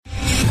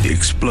The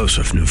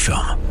explosive new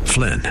film,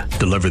 Flynn,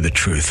 deliver the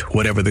truth,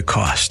 whatever the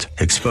cost.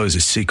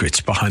 Exposes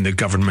secrets behind the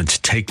government's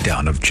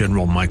takedown of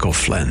General Michael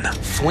Flynn.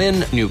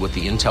 Flynn knew what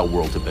the intel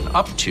world had been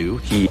up to.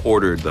 He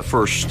ordered the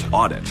first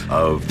audit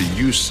of the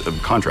use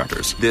of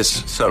contractors.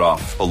 This set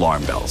off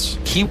alarm bells.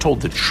 He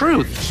told the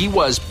truth. He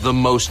was the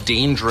most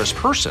dangerous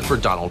person for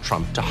Donald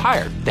Trump to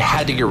hire. They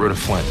had to get rid of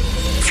Flynn.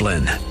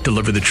 Flynn,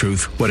 deliver the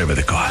truth, whatever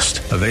the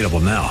cost. Available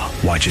now.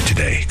 Watch it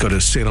today. Go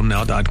to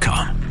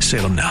salemnow.com.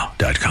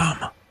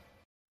 salemnow.com.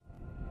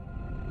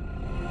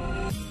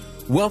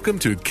 Welcome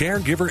to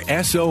Caregiver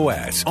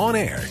SOS On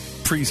Air,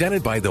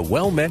 presented by the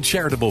WellMed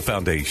Charitable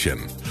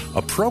Foundation,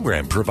 a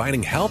program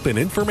providing help and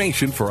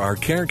information for our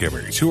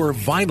caregivers who are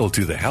vital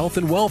to the health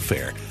and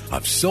welfare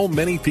of so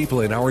many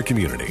people in our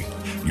community.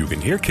 You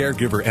can hear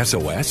Caregiver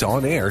SOS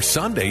on air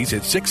Sundays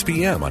at 6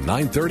 p.m. on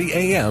 9:30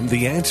 a.m.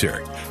 The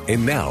Answer.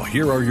 And now,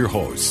 here are your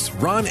hosts,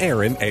 Ron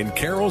Aaron and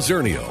Carol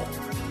Zernial.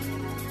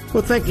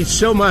 Well, thank you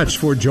so much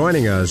for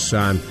joining us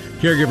on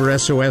Caregiver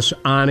SOS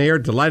On Air.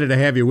 Delighted to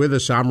have you with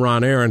us. I'm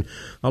Ron Aaron,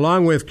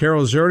 along with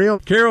Carol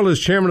Zernial. Carol is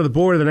chairman of the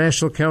board of the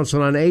National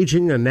Council on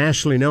Aging, a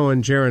nationally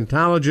known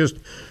gerontologist,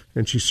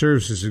 and she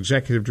serves as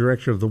executive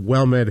director of the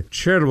WellMed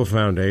Charitable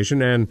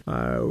Foundation. And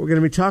we're going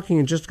to be talking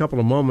in just a couple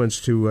of moments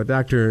to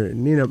Dr.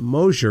 Nina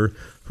Mosier,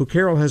 who,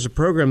 Carol, has a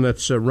program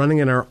that's running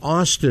in our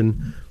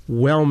Austin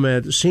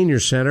WellMed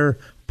Senior Center,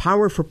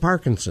 Power for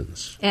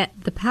Parkinson's.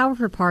 The Power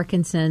for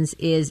Parkinson's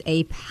is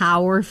a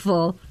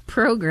powerful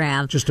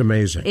program. Just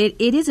amazing.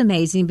 It is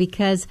amazing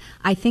because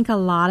I think a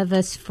lot of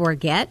us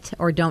forget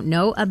or don't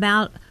know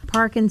about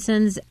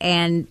Parkinson's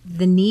and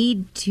the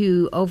need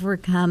to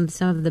overcome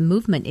some of the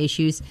movement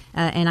issues.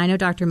 And I know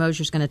Dr.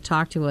 Mosier is going to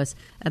talk to us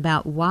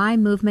about why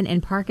movement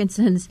and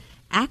Parkinson's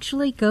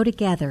actually go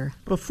together.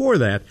 Before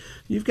that,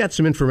 you've got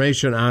some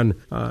information on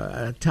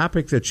a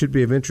topic that should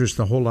be of interest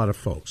to a whole lot of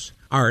folks.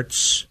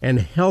 Arts and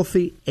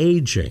healthy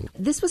aging.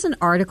 This was an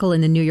article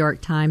in the New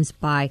York Times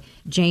by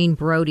Jane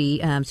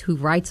Brody, who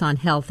writes on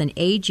health and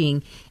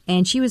aging,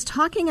 and she was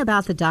talking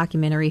about the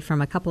documentary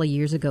from a couple of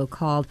years ago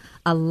called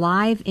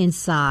Alive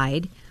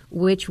Inside,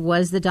 which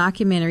was the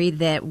documentary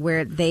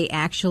where they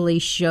actually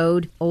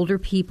showed older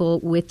people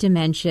with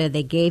dementia.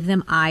 They gave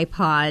them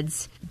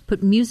iPods,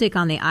 put music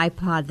on the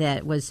iPod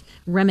that was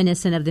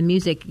reminiscent of the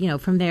music,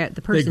 from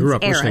the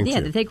person's era.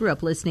 Yeah, that they grew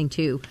up listening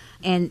to.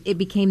 And it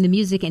became the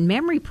Music and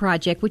Memory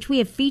Project, which we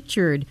have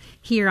featured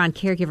here on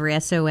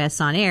Caregiver SOS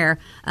On Air.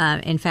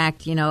 In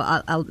fact,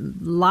 a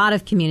lot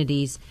of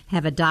communities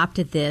have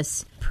adopted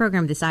this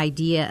program, this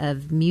idea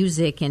of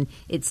music, and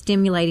it's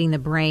stimulating the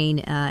brain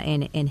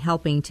and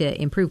helping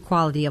to improve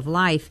quality of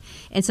life.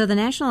 And so the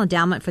National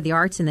Endowment for the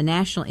Arts and the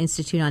National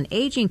Institute on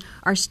Aging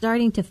are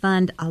starting to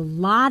fund a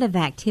lot of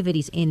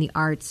activities in the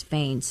arts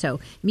vein. So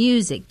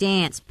music,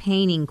 dance,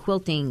 painting,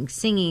 quilting,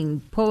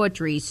 singing,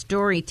 poetry,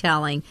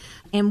 storytelling.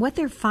 And what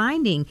they're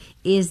finding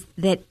is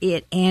that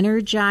it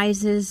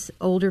energizes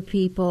older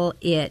people,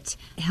 it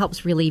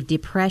helps relieve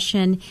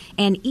depression,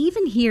 and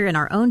even here in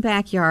our own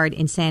backyard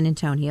in San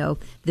Antonio,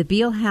 the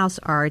Beal House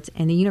Arts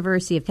and the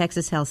University of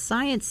Texas Health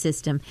Science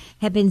System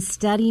have been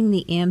studying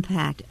the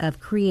impact of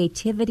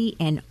creativity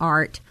and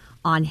art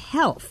on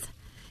health.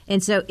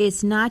 And so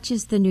it's not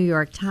just the New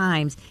York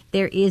Times.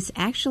 There is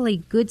actually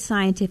good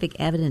scientific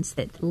evidence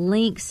that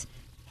links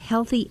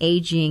healthy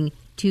aging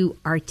to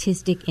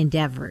artistic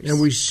endeavors. And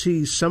we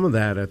see some of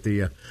that at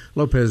the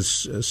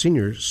Lopez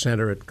Senior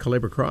Center at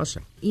Culebra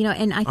Crossing.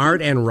 And I think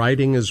art and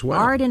writing as well.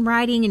 Art and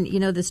writing,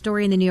 and the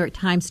story in the New York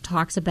Times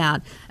talks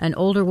about an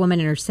older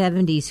woman in her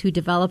 70s who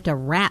developed a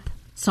rap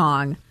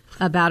song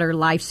about her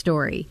life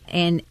story.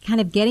 And kind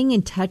of getting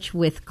in touch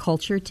with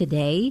culture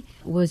today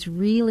was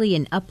really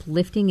an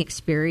uplifting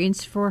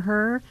experience for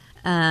her.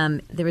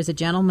 There was a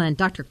gentleman,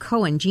 Dr.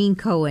 Cohen, Gene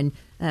Cohen,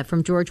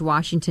 from George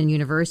Washington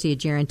University, a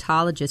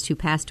gerontologist who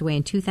passed away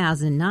in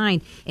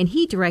 2009, and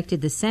he directed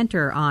the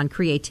Center on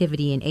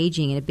Creativity and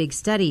Aging in a big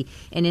study.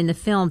 And in the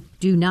film,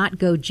 Do Not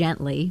Go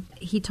Gently,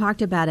 he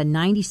talked about a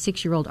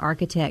 96-year-old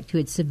architect who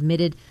had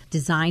submitted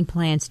design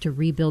plans to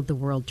rebuild the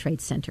World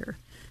Trade Center.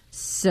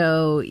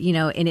 So,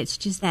 and it's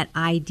just that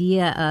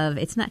idea of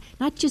it's not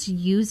just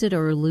use it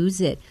or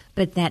lose it,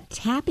 but that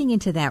tapping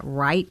into that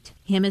right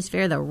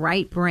hemisphere, the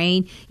right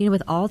brain.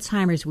 With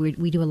Alzheimer's,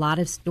 we do a lot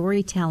of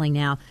storytelling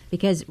now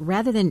because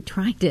rather than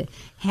trying to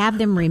have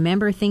them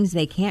remember things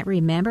they can't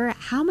remember,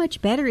 how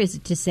much better is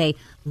it to say,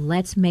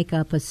 let's make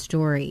up a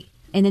story?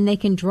 And then they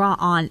can draw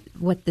on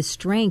what the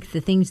strength,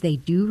 the things they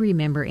do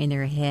remember in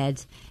their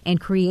heads, and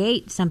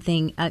create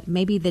something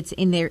maybe that's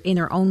in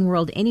their own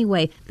world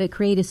anyway, but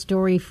create a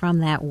story from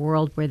that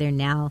world where they're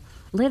now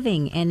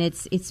living, and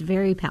it's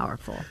very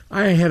powerful.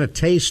 I had a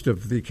taste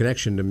of the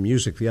connection to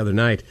music the other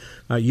night.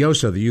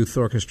 YOSA, the Youth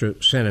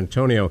Orchestra San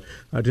Antonio,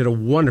 did a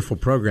wonderful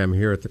program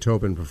here at the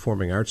Tobin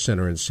Performing Arts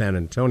Center in San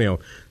Antonio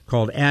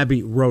called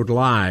Abbey Road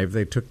Live.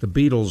 They took the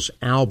Beatles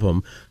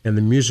album, and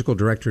the musical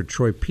director,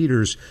 Troy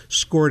Peters,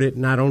 scored it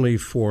not only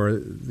for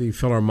the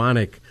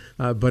Philharmonic,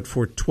 but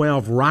for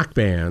 12 rock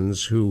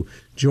bands who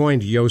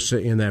joined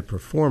YOSA in that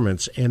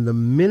performance. And the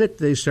minute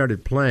they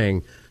started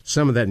playing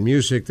some of that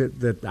music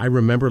that I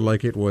remember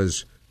like it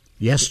was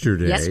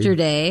yesterday.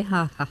 Yesterday.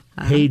 Ha, ha,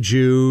 ha. Hey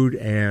Jude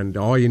and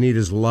All You Need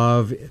Is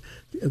Love.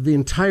 The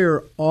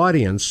entire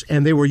audience,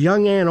 and they were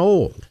young and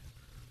old,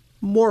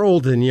 more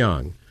old than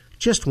young,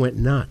 just went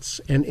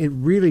nuts. And it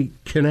really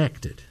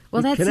connected.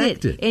 Well, that's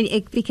connected.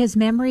 it. Because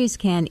memories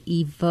can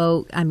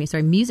evoke,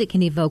 music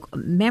can evoke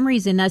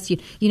memories in us.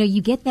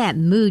 You get that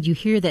mood. You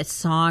hear that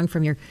song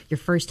from your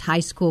first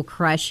high school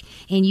crush,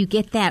 and you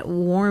get that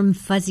warm,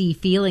 fuzzy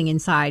feeling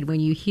inside when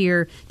you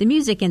hear the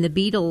music. And the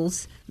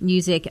Beatles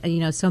music,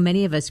 so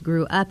many of us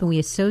grew up and we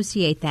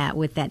associate that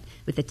with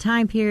the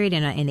time period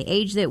and the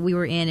age that we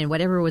were in and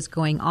whatever was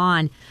going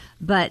on.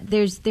 But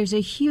there's a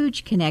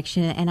huge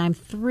connection, and I'm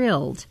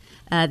thrilled.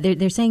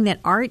 They're saying that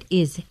art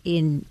is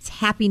in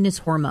happiness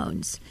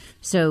hormones.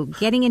 So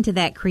getting into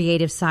that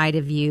creative side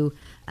of you,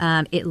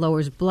 it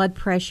lowers blood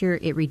pressure.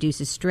 It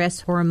reduces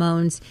stress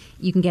hormones.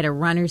 You can get a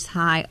runner's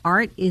high.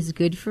 Art is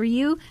good for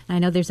you. I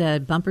know there's a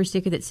bumper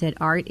sticker that said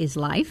art is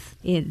life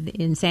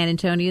in San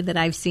Antonio that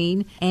I've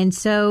seen. And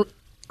so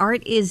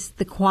art is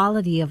the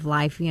quality of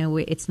life.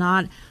 It's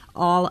not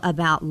all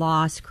about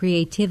loss.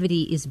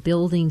 Creativity is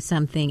building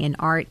something, and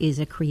art is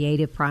a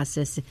creative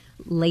process.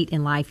 Late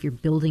in life, you're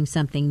building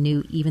something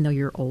new, even though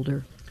you're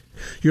older.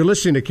 You're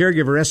listening to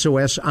Caregiver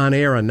SOS on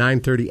air on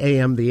 9:30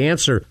 a.m. The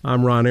Answer.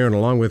 I'm Ron Aaron,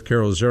 along with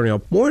Carol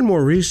Zernial. More and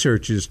more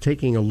research is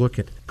taking a look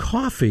at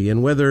coffee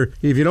and whether,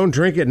 if you don't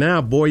drink it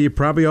now, boy, you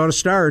probably ought to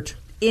start.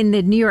 In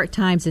the New York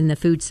Times, in the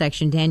food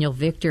section, Daniel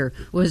Victor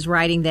was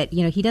writing that,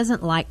 he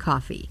doesn't like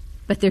coffee.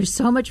 But there's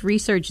so much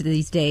research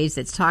these days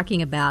that's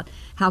talking about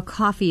how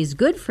coffee is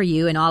good for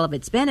you and all of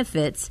its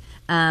benefits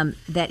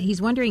that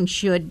he's wondering,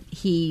 should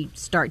he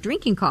start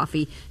drinking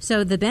coffee?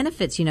 So the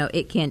benefits,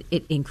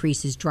 it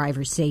increases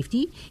driver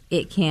safety.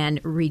 It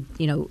can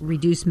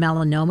reduce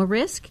melanoma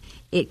risk.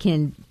 It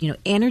can,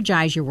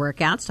 energize your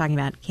workouts, talking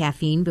about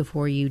caffeine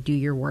before you do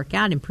your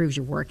workout, improves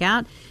your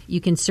workout.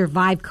 You can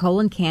survive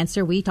colon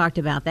cancer. We talked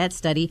about that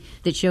study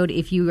that showed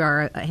if you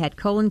had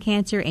colon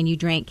cancer and you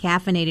drank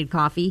caffeinated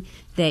coffee,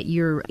 that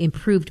you're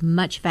improved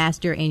much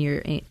faster and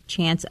your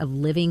chance of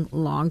living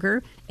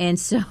longer. And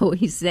so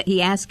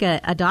he asked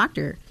a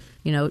doctor,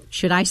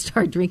 should I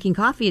start drinking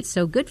coffee? It's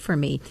so good for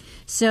me.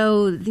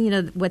 So,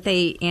 what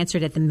they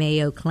answered at the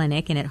Mayo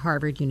Clinic and at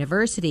Harvard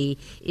University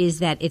is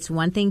that it's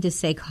one thing to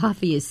say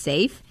coffee is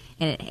safe,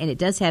 and it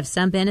does have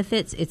some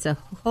benefits. It's a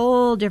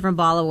whole different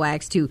ball of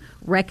wax to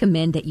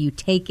recommend that you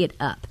take it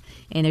up.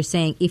 And they're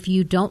saying if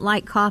you don't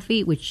like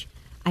coffee, which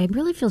I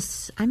really feel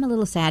I'm a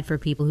little sad for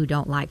people who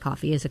don't like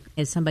coffee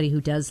as somebody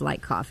who does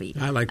like coffee.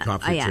 I like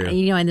coffee,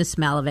 too. And the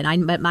smell of it.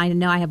 But I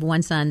know I have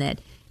one son that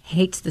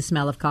hates the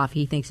smell of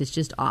coffee. He thinks it's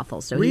just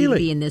awful. So he would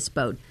be in this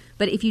boat.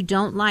 But if you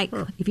don't like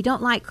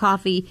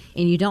coffee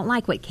and you don't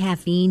like what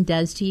caffeine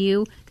does to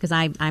you, because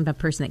I'm a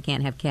person that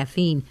can't have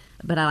caffeine,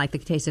 but I like the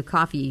taste of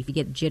coffee. If you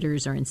get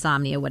jitters or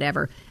insomnia,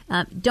 whatever,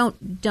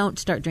 don't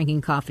start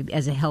drinking coffee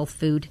as a health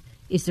food.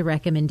 Is the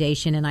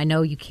recommendation. And I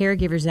know you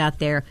caregivers out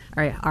there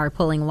are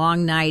pulling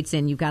long nights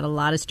and you've got a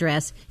lot of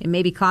stress and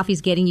maybe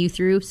coffee's getting you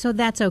through, so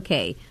that's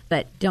okay.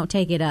 But don't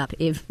take it up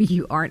if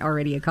you aren't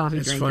already a coffee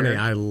drinker. It's funny.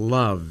 I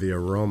love the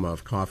aroma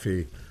of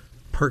coffee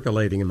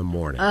percolating in the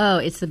morning. Oh,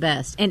 it's the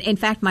best. And in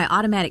fact, my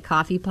automatic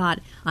coffee pot,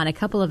 on a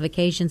couple of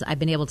occasions, I've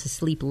been able to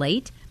sleep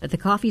late, but the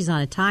coffee's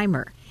on a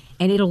timer.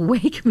 And it'll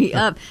wake me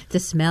up. The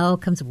smell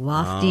comes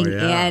wafting in,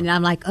 and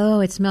I'm like, oh,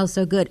 it smells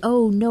so good.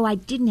 Oh, no, I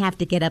didn't have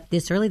to get up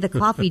this early. The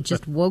coffee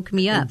just woke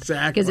me up.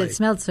 Exactly. Because it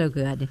smelled so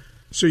good.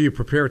 So you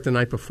prepare it the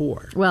night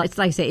before? Well, it's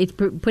like I say, it's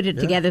put it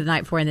together the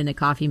night before, and then the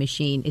coffee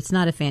machine. It's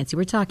not a fancy.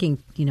 We're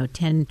talking, $10,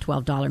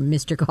 $12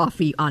 Mr.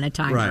 Coffee on a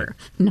timer.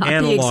 Right.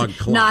 Analog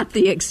clock. Not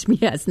the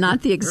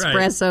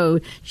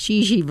espresso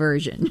shishi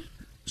version.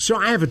 So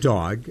I have a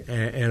dog,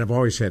 and I've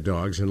always had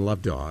dogs and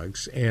love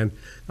dogs. And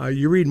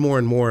you read more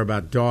and more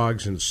about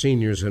dogs and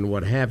seniors and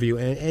what have you.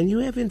 And you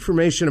have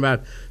information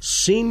about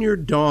senior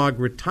dog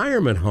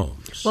retirement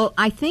homes. Well,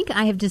 I think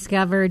I have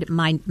discovered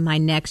my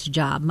next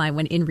job,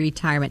 when in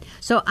retirement.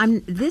 So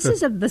this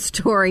is the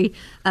story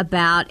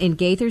about in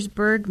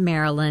Gaithersburg,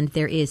 Maryland.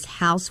 There is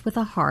House with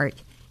a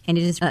Heart. And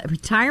it is a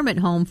retirement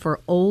home for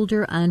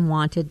older,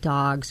 unwanted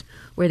dogs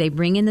where they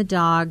bring in the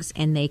dogs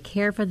and they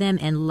care for them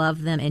and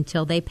love them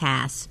until they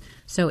pass.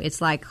 So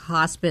it's like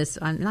hospice,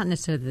 not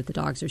necessarily that the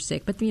dogs are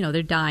sick, but,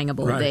 they're dying of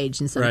old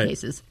age in some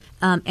cases.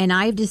 And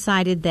I've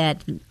decided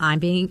that I'm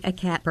being a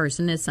cat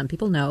person, as some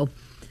people know,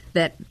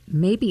 that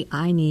maybe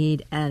I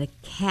need a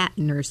cat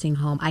nursing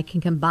home. I can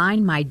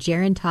combine my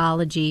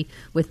gerontology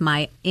with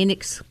my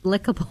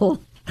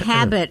inexplicable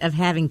habit of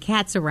having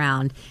cats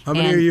around. How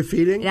many are you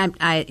feeding?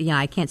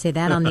 I can't say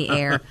that on the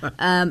air.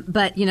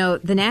 But,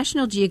 the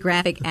National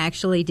Geographic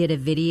actually did a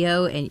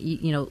video, and,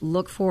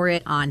 look for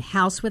it on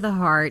House with a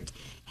Heart.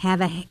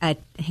 Have a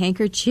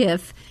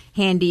handkerchief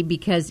handy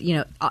because,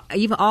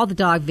 even all the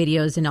dog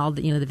videos and all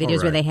the, the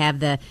videos where they have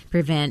the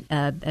prevent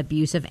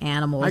abuse of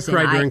animals. I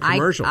cried during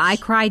commercials. I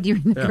cried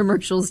during the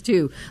commercials,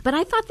 too. But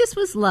I thought this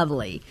was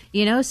lovely.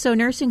 So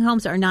nursing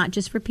homes are not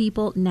just for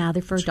people. Now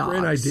they're for dogs.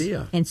 Great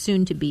idea. And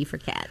soon to be for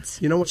cats.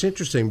 It's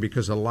interesting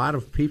because a lot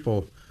of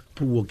people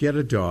who will get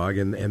a dog,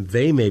 and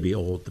they may be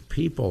old,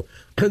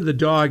 the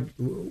dog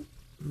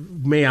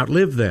may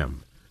outlive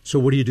them. So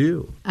what do you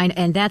do?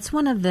 And that's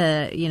one of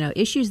the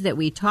issues that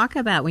we talk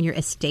about when you're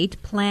estate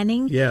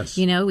planning. Yes.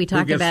 We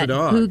talk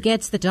about who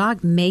gets the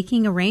dog,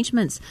 making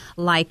arrangements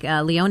like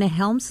Leona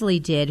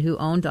Helmsley did, who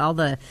owned all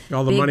the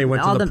money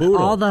went to the poodle.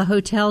 All the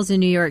hotels in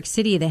New York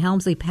City, the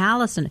Helmsley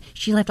Palace, and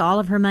she left all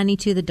of her money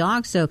to the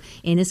dog. So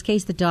in this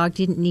case, the dog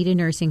didn't need a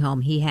nursing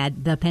home. He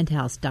had the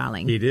penthouse,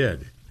 darling. He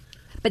did.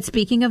 But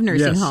speaking of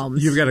nursing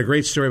homes, you've got a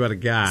great story about a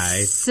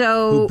guy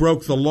who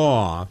broke the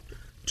law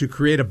to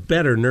create a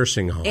better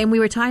nursing home. And we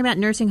were talking about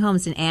nursing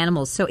homes and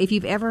animals. So if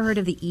you've ever heard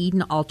of the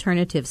Eden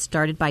Alternative,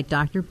 started by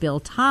Dr. Bill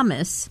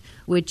Thomas,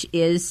 which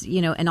is,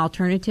 an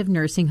alternative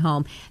nursing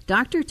home.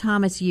 Dr.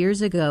 Thomas,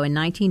 years ago in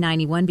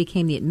 1991,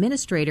 became the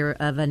administrator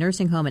of a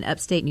nursing home in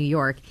upstate New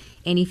York,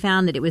 and he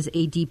found that it was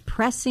a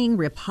depressing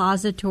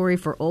repository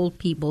for old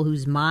people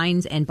whose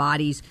minds and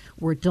bodies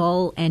were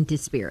dull and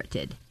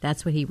dispirited.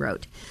 That's what he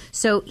wrote.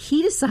 So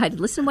he decided,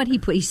 listen to what he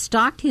put. He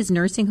stocked his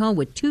nursing home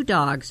with 2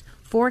 dogs,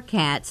 4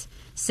 cats,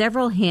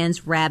 several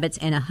hens, rabbits,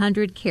 and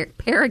 100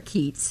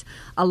 parakeets,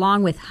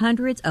 along with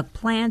hundreds of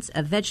plants,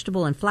 a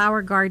vegetable and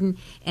flower garden,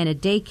 and a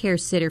daycare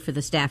sitter for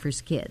the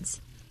staffers' kids.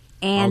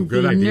 And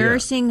the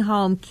nursing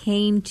home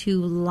came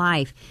to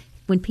life.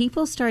 When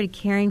people started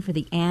caring for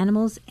the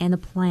animals and the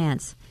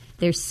plants,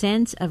 their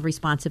sense of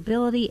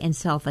responsibility and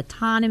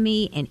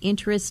self-autonomy and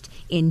interest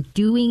in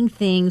doing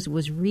things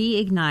was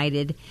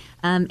reignited.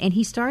 And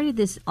he started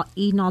this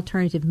Eden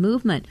Alternative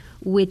movement,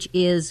 which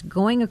is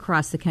going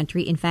across the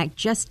country. In fact,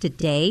 just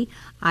today,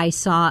 I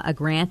saw a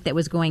grant that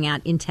was going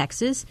out in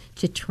Texas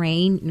to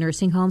train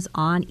nursing homes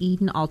on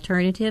Eden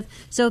Alternative.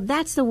 So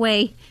that's the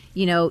way,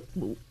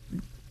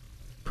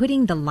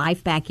 putting the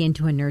life back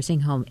into a nursing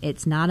home.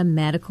 It's not a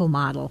medical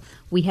model.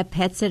 We have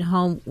pets at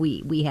home.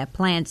 We have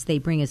plants. They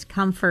bring us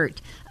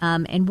comfort.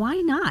 And why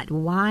not?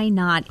 Why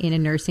not in a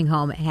nursing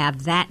home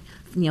have that,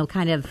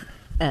 kind of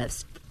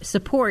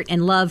support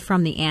and love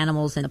from the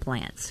animals and the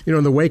plants?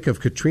 In the wake of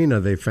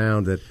Katrina, they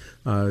found that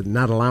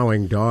not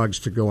allowing dogs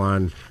to go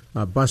on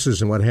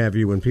buses and what have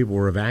you when people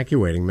were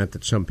evacuating meant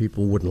that some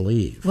people wouldn't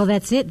leave. Well,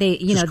 that's it. They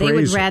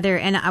would rather,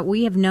 and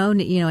we have known,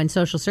 in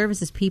social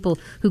services, people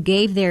who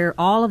gave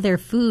all of their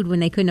food when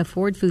they couldn't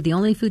afford food. The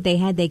only food they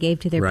had, they gave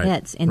to their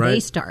pets, and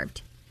they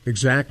starved.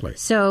 Exactly.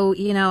 So,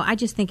 I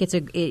just think it's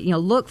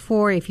look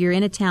for, if you're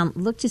in a town,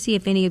 look to see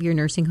if any of your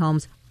nursing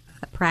homes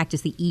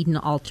practice the Eden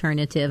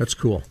Alternative. That's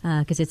cool.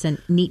 Because it's a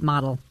neat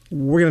model.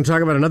 We're going to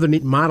talk about another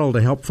neat model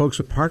to help folks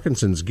with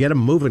Parkinson's. Get them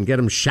moving, get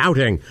them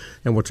shouting.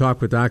 And we'll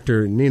talk with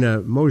Dr.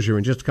 Nina Mosier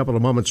in just a couple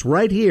of moments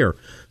right here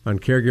on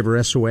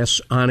Caregiver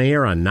SOS On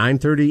Air on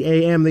 9:30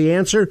 a.m. The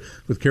Answer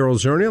with Carol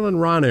Zernial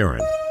and Ron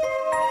Aaron.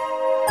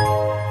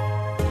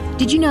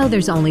 Did you know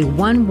there's only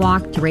one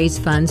walk to raise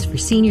funds for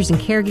seniors and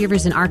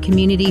caregivers in our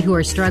community who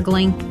are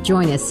struggling?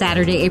 Join us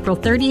Saturday, April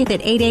 30th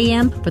at 8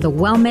 a.m. for the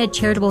WellMed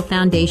Charitable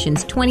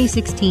Foundation's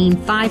 2016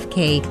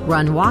 5K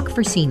Run Walk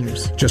for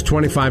Seniors. Just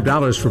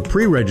 $25 for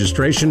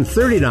pre-registration,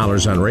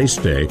 $30 on race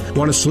day.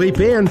 Want to sleep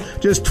in?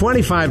 Just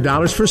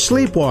 $25 for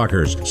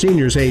sleepwalkers.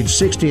 Seniors age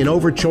 60 and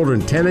over,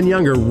 children 10 and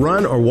younger,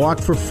 run or walk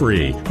for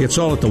free. It's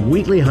all at the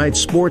Wheatley Heights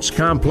Sports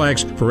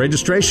Complex. For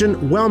registration,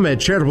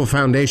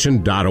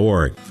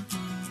 wellmedcharitablefoundation.org.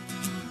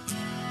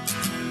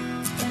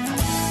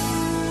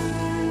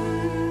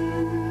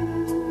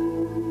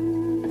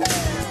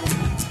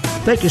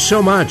 Thank you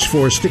so much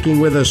for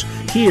sticking with us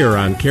here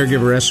on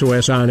Caregiver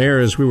SOS On Air.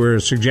 As we were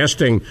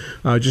suggesting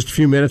just a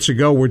few minutes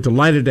ago, we're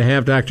delighted to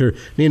have Dr.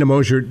 Nina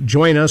Mosier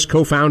join us,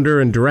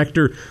 co-founder and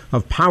director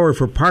of Power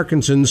for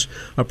Parkinson's,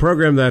 a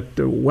program that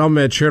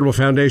WellMed Charitable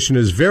Foundation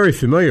is very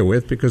familiar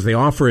with because they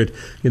offer it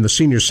in the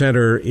Senior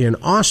Center in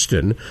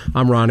Austin.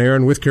 I'm Ron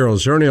Aaron with Carol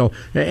Zernial.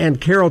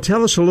 And Carol,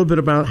 tell us a little bit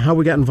about how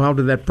we got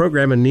involved in that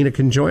program, and Nina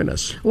can join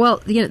us.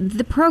 Well,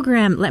 the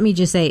program, let me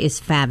just say,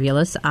 is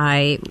fabulous.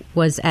 I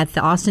was at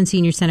the Austin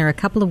Senior Center a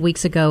couple of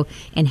weeks ago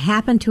and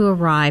happened to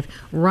arrive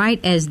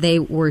right as they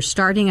were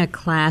starting a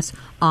class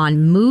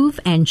on Move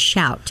and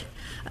Shout.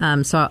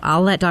 So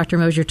I'll let Dr.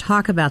 Mosier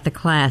talk about the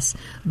class,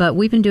 but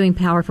we've been doing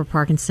Power for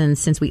Parkinson's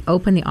since we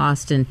opened the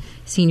Austin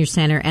Senior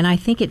Center, and I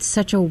think it's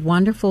such a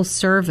wonderful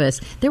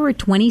service. There were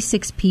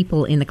 26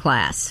 people in the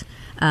class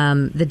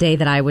the day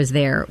that I was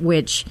there,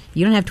 which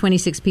you don't have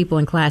 26 people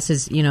in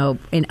classes,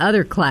 in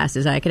other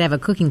classes. I could have a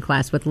cooking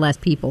class with less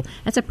people.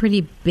 That's a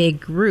pretty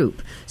big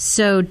group.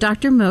 So,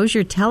 Dr.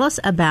 Mosier, tell us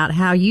about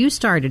how you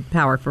started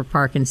Power for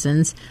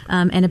Parkinson's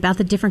and about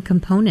the different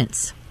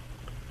components.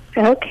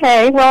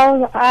 Okay.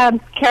 Well,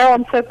 Carol,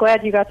 I'm so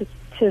glad you got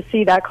to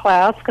see that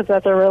class because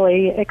that's a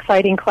really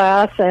exciting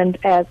class, and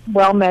at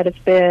WellMed it's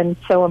been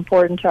so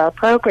important to our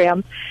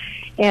program.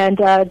 And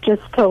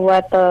just to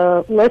let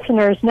the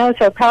listeners know,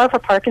 so Power for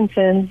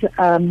Parkinson's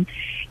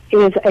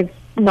is a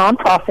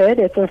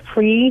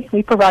nonprofit.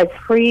 We provide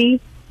free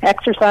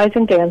exercise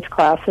and dance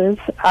classes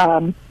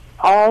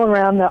all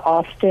around the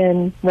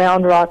Austin,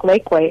 Round Rock,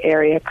 Lakeway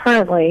area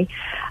currently.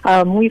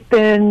 We've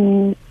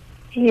been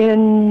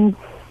it's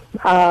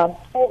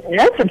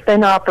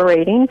been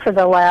operating for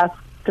the last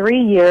 3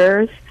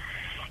 years,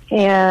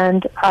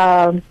 and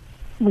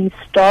we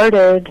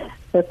started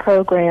the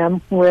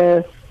program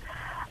with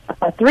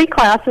 3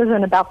 classes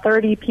and about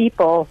 30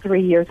 people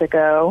 3 years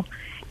ago,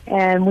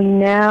 and we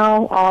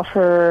now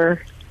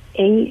offer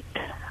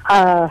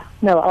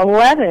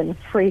 11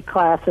 free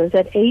classes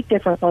at 8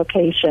 different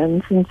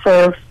locations and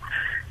serve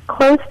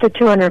close to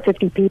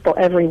 250 people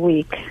every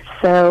week.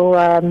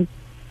 So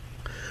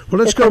well,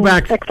 let's go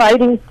back.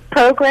 Exciting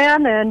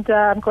program, and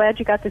I'm glad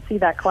you got to see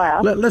that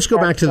class. Let's go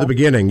back to the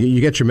beginning.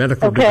 You get your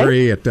medical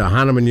degree at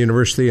Hahnemann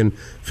University in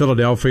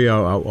Philadelphia,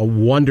 a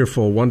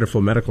wonderful, wonderful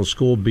medical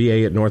school,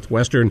 BA at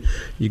Northwestern.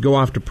 You go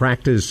off to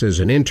practice as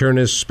an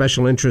internist,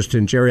 special interest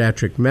in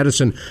geriatric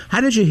medicine.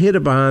 How did you hit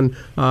upon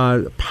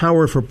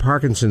Power for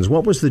Parkinson's?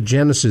 What was the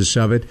genesis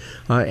of it,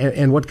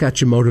 and what got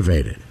you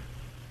motivated?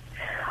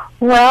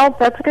 Well,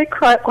 that's a good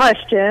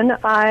question.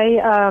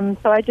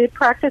 I did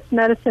practice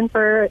medicine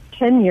for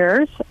 10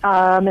 years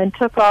and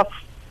took off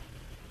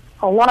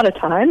a lot of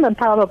time, and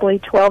probably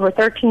 12 or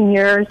 13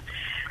 years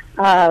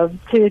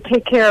to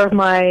take care of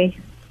my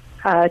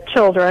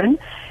children.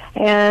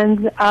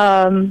 And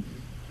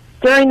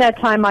during that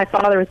time, my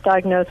father was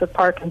diagnosed with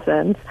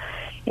Parkinson's,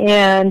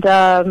 and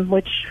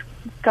which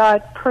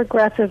got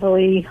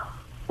progressively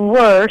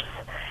worse.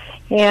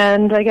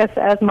 And I guess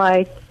as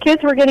my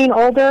kids were getting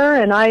older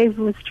and I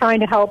was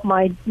trying to help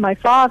my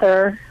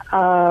father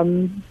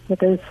with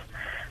his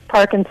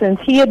Parkinson's,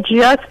 he had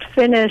just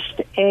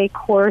finished a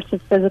course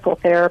of physical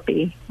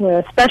therapy,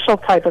 a special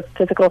type of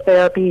physical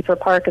therapy for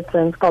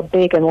Parkinson's called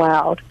Big and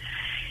Loud.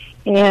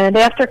 And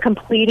after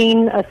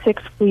completing a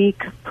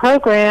 6-week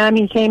program,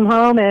 he came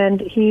home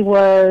and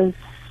I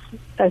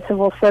said,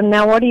 well, so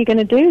now what are you going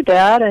to do,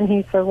 Dad? And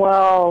he said,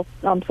 well,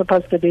 I'm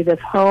supposed to do this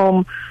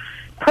home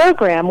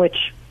program,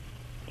 which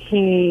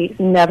he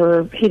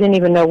didn't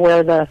even know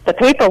where the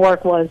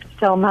paperwork was to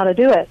tell him how to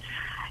do it.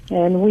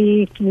 And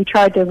we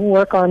tried to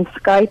work on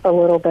Skype a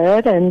little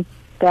bit, and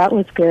that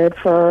was good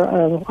for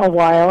a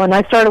while. And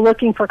I started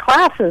looking for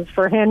classes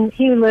for him.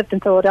 He lived in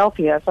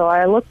Philadelphia, so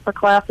I looked for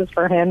classes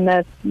for him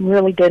that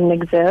really didn't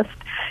exist.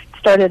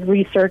 Started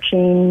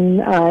researching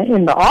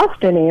in the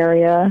Austin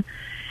area,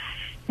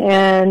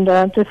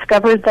 and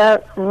discovered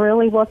that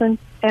really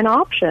wasn't an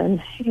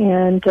option.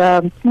 And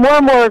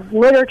more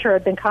literature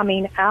had been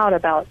coming out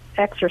about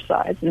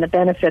exercise and the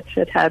benefits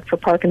it had for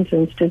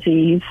Parkinson's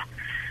disease.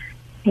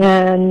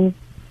 And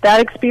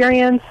that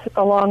experience,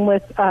 along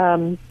with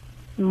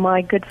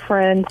my good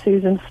friend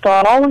Susan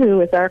Stahl, who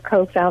is our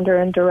co-founder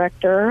and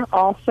director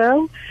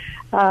also,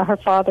 her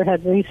father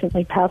had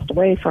recently passed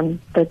away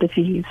from the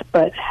disease,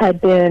 but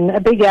had been a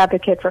big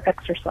advocate for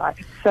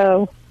exercise.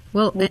 So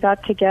we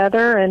got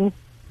together and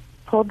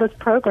pulled this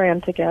program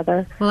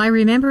together. Well, I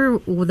remember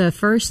the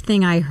first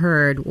thing I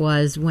heard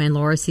was when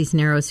Laura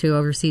Cisneros, who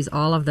oversees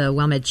all of the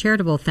WellMed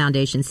Charitable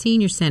Foundation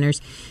senior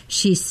centers,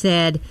 she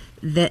said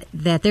that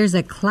there's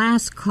a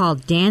class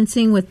called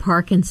Dancing with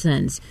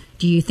Parkinson's.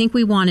 Do you think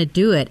we want to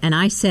do it? And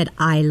I said,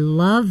 I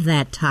love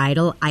that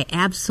title.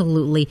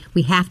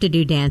 We have to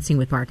do Dancing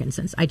with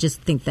Parkinson's. I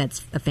just think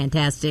that's a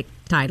fantastic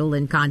title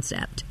and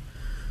concept.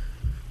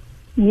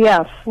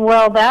 Yes.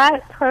 Well,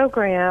 that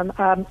program,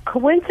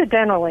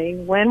 coincidentally,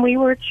 when we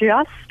were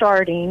just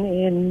starting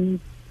in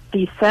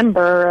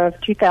December of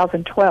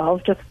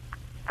 2012, just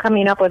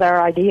coming up with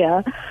our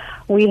idea,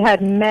 we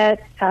had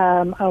met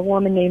a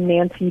woman named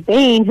Nancy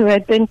Bain who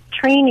had been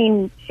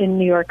training in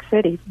New York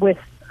City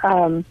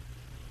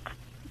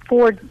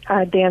for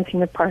Dancing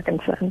with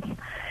Parkinson's.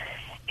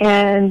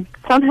 And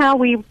somehow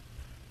the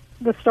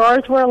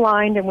stars were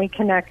aligned and we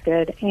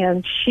connected,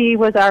 and she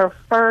was our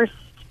first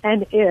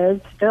and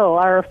is still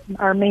our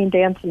main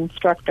dance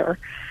instructor.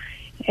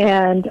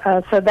 And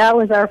so that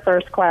was our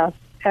first class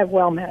at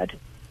WellMed.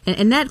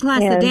 And that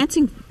class,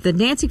 the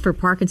Dancing for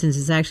Parkinson's,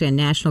 is actually a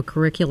national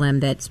curriculum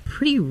that's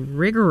pretty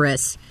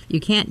rigorous. You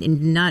can't,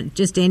 not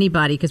just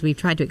anybody, because we've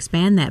tried to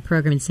expand that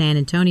program in San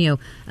Antonio,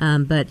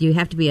 but you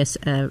have to be a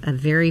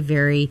very,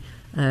 very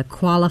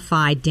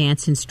qualified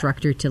dance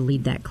instructor to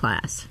lead that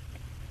class.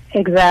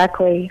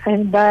 Exactly.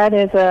 And that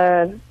is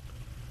a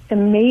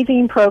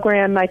amazing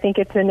program. I think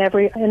it's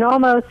in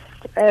almost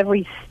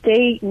every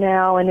state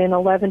now and in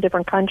 11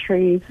 different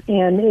countries,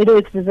 and it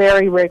is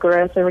very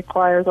rigorous. It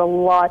requires a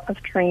lot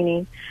of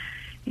training.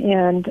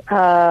 And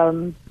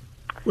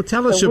Well,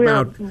 tell us we're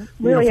about...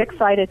 really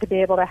excited to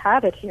be able to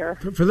have it here.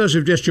 For those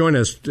who've just joined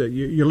us,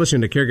 you're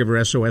listening to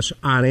Caregiver SOS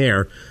On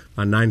Air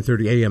on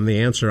 9:30 a.m. The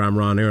Answer. I'm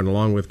Ron Aaron,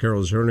 along with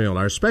Carol Zernial.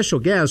 Our special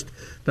guest,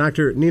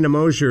 Dr. Nina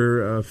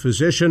Mosier, a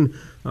physician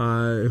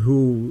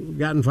who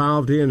got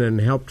involved in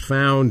and helped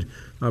found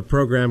a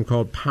program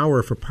called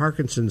Power for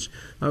Parkinson's.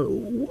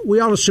 We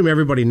all assume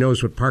everybody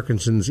knows what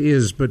Parkinson's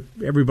is, but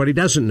everybody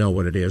doesn't know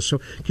what it is. So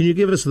can you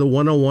give us the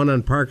 101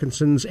 on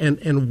Parkinson's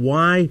and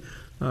why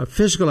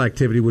physical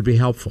activity would be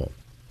helpful?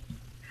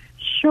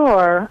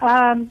 Sure.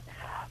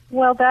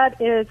 Well, that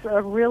is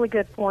a really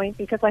good point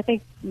because I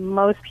think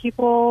most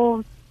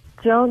people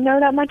don't know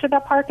that much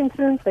about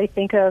Parkinson's. They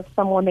think of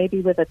someone maybe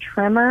with a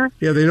tremor.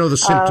 Yeah, they know the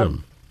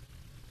symptom.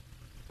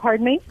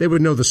 Pardon me? They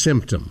would know the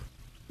symptom.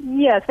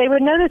 Yes, they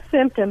would know the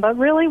symptom, but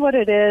really what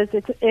it is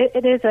a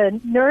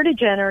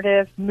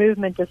neurodegenerative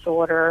movement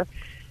disorder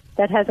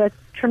that has a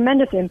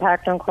tremendous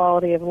impact on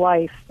quality of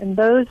life. And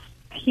those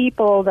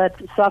people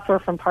that suffer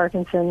from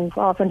Parkinson's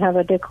often have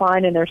a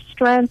decline in their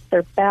strength,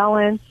 their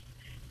balance,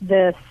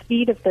 the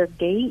speed of their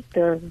gait,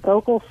 their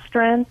vocal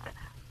strength,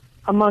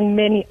 among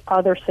many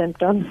other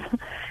symptoms.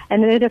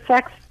 And it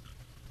affects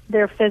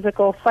their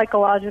physical,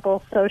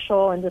 psychological,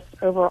 social, and just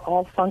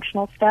overall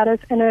functional status,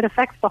 and it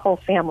affects the whole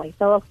family.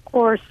 So, of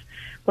course,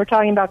 we're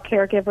talking about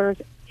caregivers.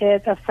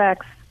 It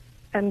affects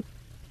the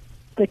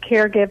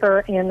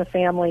caregiver and the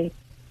family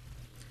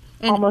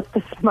almost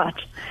as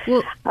much.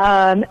 Well,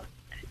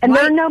 and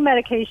there are no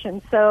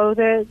medications, so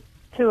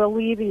to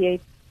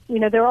alleviate,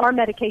 there are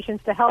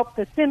medications to help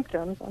the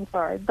symptoms,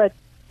 but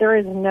there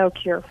is no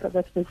cure for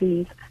this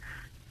disease.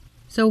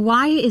 So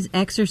why is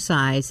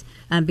exercise,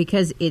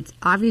 because it's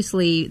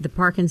obviously the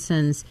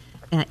Parkinson's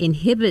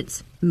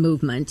inhibits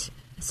movement,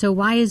 so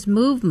why is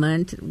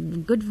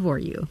movement good for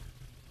you?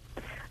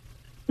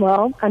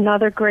 Well,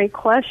 another great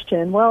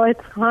question. Well,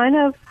 it's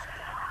kind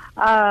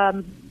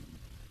of,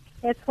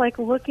 it's like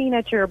looking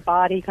at your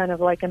body kind of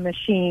like a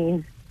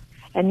machine,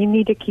 and you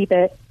need to keep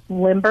it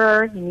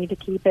limber, you need to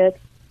keep it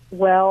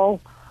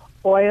well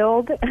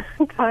oiled,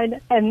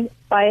 and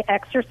by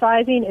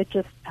exercising, it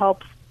just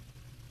helps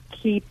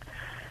keep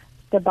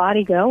the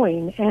body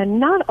going. And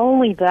not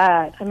only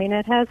that,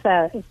 it has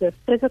the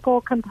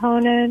physical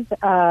component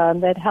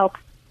that helps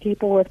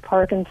people with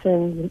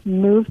Parkinson's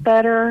move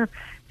better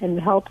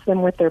and helps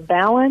them with their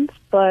balance,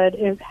 but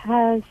it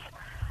has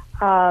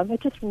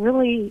it just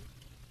really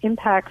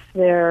impacts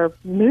their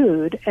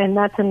mood, and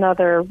that's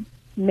another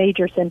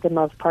major symptom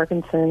of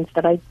Parkinson's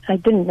that I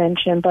didn't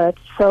mention, but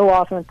so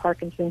often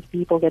Parkinson's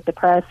people get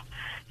depressed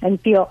and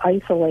feel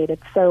isolated.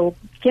 So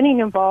getting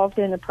involved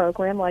in a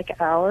program like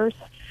ours,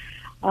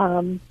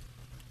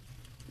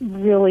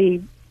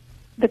 really,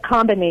 the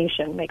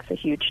combination makes a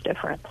huge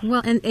difference.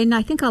 Well, and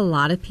I think a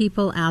lot of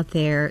people out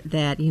there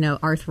that,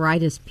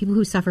 arthritis, people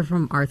who suffer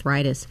from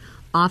arthritis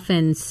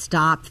often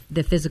stop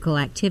the physical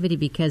activity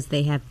because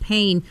they have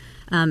pain.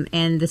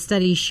 And the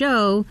studies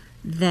show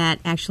that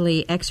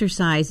actually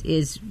exercise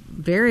is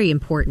very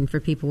important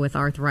for people with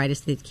arthritis,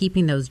 that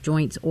keeping those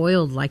joints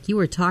oiled, like you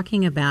were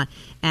talking about,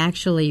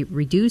 actually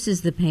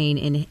reduces the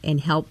pain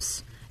and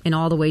helps in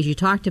all the ways you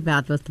talked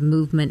about, both the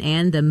movement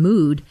and the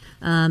mood.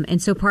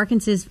 And so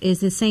Parkinson's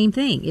is the same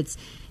thing.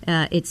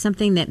 It's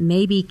something that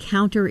may be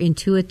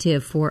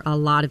counterintuitive for a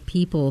lot of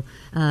people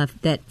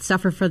that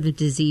suffer from the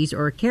disease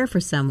or care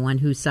for someone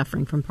who's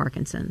suffering from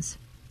Parkinson's.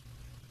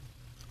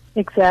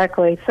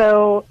 Exactly.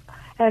 So,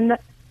 and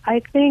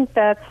I think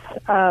that's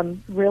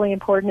really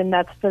important, and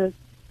that's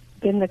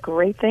been the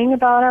great thing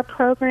about our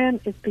program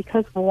is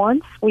because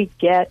once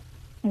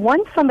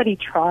somebody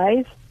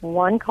tries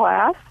one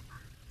class,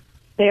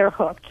 they're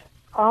hooked.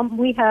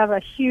 We have a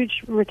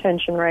huge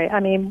retention rate.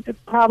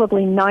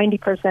 Probably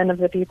 90% of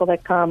the people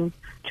that come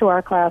to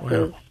our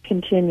classes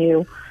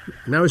continue.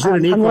 Now, is it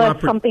an equal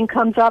unless something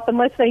comes up,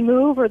 unless they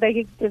move or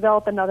they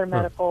develop another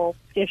medical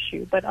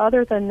issue. But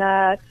other than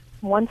that,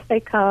 once they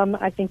come,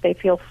 I think they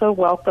feel so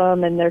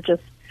welcome, and they're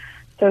just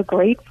so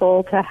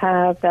grateful to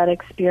have that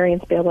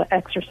experience, be able to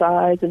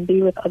exercise and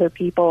be with other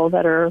people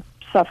that are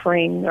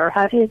suffering or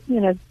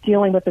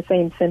dealing with the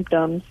same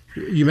symptoms.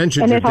 You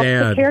mentioned and your it helps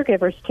dad. The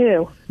caregivers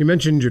too. You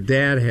mentioned your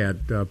dad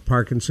had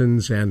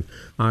Parkinson's, and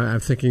I'm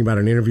thinking about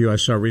an interview I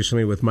saw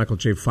recently with Michael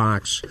J.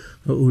 Fox,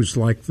 who's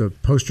like the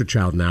poster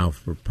child now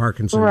for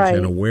Parkinson's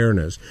and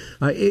awareness.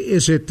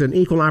 Is it an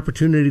equal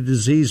opportunity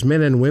disease,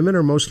 men and women,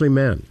 or mostly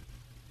men?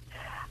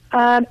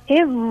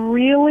 It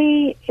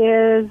really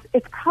is.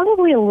 It's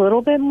probably a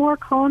little bit more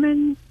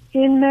common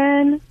in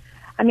men.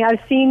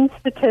 I've seen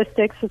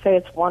statistics to say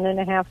it's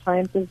 1.5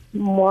 times as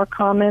more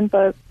common,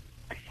 but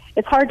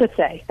it's hard to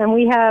say.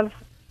 And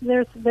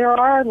there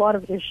are a lot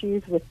of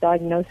issues with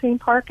diagnosing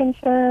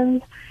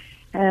Parkinson's,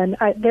 and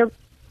I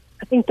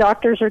think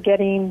doctors are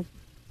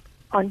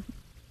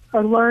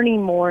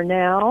learning more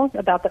now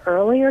about the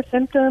earlier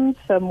symptoms,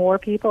 so more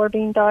people are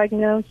being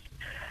diagnosed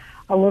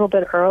a little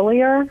bit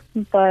earlier.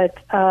 But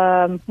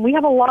we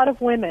have a lot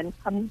of women.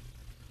 I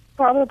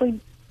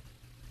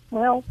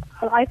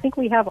think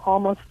we have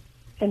almost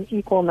an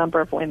equal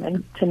number of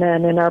women to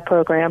men in our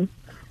program.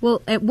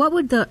 Well, what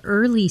would the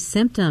early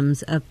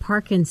symptoms of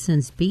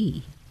Parkinson's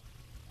be?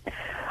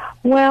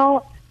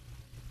 Well,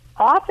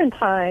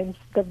 oftentimes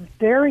the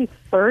very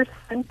first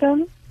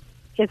symptom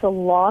is a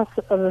loss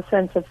of the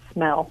sense of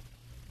smell,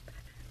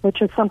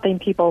 which is something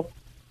people,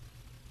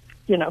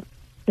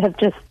 have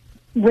just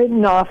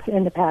written off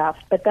in the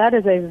past. But that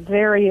is a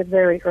very,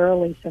 very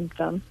early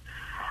symptom.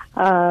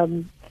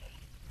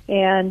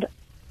 And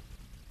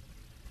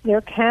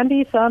there can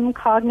be some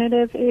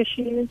cognitive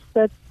issues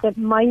that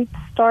might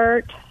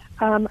start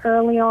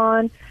early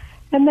on.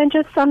 And then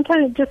just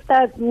sometimes just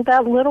that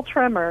little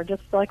tremor,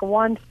 just like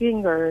one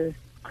finger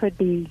could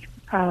be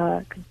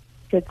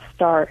could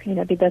start,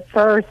 be the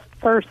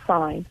first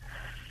sign.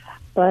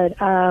 But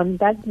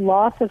that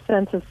loss of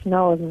sense of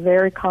smell is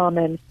very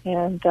common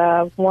and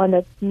one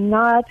that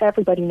not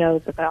everybody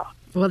knows about.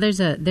 Well, there's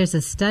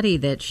a study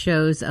that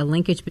shows a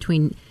linkage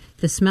between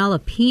the smell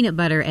of peanut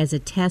butter as a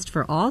test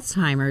for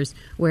Alzheimer's,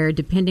 where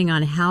depending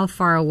on how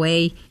far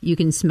away you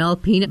can smell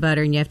peanut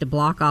butter, and you have to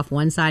block off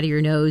one side of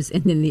your nose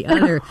and then the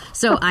other.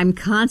 So I'm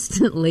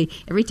constantly,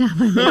 every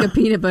time I make a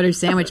peanut butter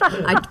sandwich,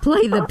 I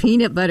play the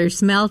peanut butter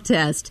smell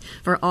test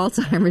for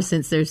Alzheimer's,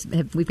 since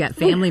we've got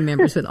family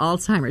members with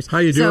Alzheimer's. How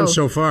you doing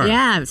so far?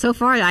 Yeah, so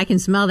far I can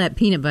smell that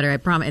peanut butter, I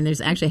promise. And there's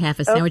actually half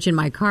a sandwich in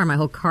my car. My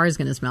whole car is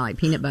going to smell like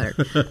peanut butter.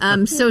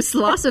 So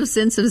loss of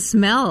sense of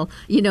smell,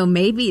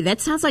 maybe that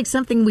sounds like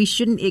something we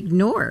shouldn't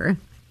ignore.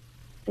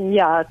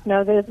 Yeah,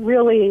 no, that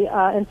really,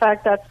 in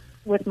fact, that's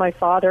with my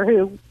father,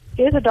 who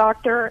is a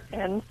doctor,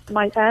 and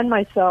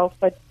myself,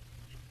 but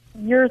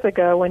years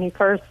ago when he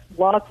first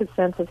lost his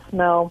sense of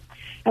smell,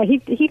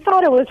 he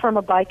thought it was from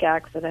a bike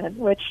accident,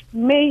 which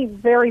may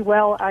very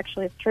well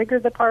actually have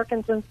triggered the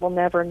Parkinson's. We'll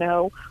never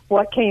know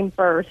what came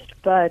first,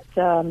 but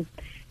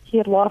he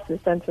had lost his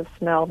sense of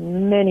smell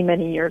many,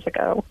 many years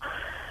ago.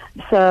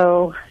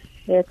 So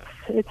it's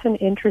an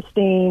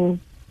interesting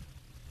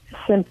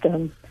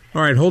symptom.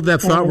 All right, hold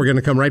that thought. We're going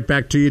to come right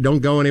back to you.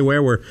 Don't go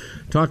anywhere. We're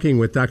talking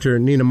with Dr.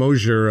 Nina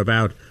Mosier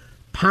about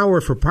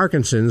Power for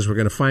Parkinson's. We're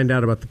going to find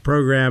out about the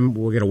program.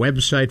 We'll get a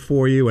website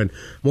for you and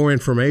more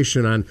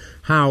information on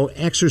how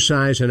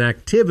exercise and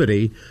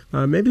activity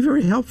may be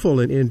very helpful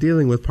in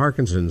dealing with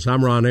Parkinson's.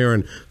 I'm Ron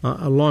Aaron,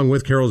 along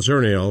with Carol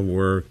Zernial.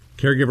 We're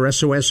Caregiver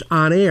SOS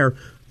on air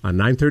on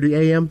 9:30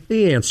 a.m.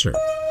 The Answer.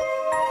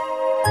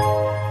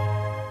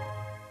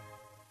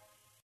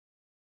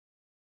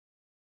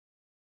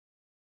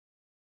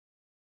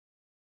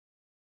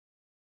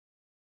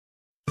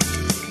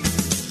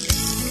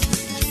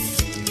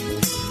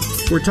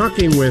 We're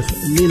talking with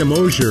Nina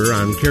Mosier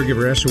on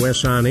Caregiver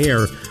SOS on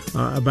air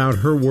about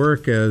her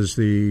work as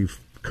the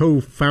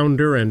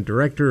co-founder and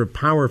director of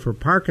Power for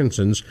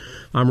Parkinson's.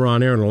 I'm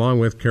Ron Aaron, along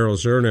with Carol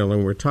Zernial,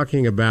 and we're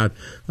talking about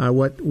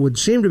what would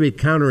seem to be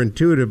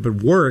counterintuitive but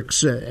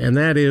works, and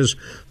that is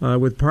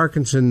with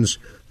Parkinson's,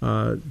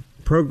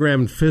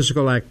 programmed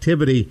physical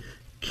activity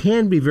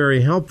can be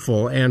very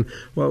helpful. And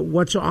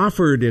what's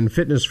offered in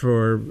Fitness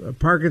for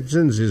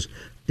Parkinson's is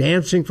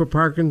dancing for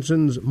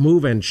Parkinson's,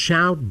 move and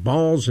shout,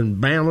 balls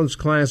and balance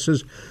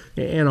classes,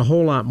 and a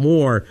whole lot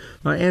more.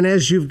 And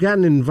as you've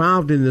gotten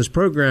involved in this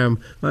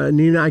program,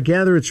 Nina, I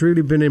gather it's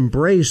really been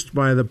embraced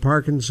by the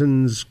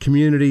Parkinson's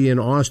community in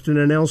Austin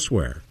and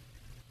elsewhere.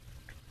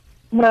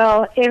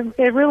 Well,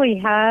 it really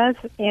has,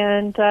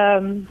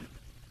 and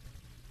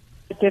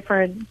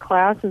different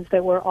classes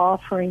that we're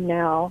offering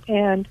now.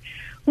 And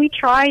we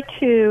try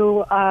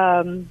to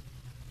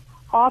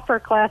offer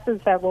classes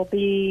that will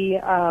be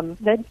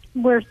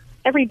where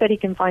everybody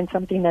can find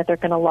something that they're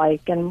going to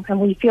like,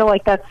 and we feel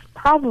like that's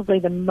probably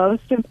the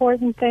most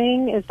important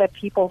thing, is that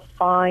people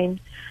find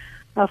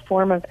a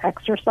form of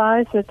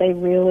exercise that they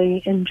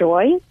really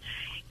enjoy.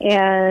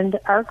 And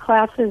our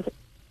classes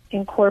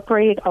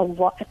incorporate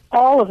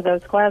all of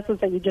those classes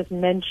that you just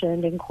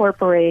mentioned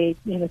incorporate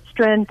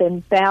strength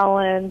and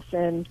balance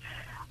and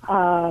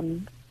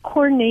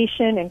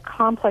coordination and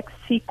complex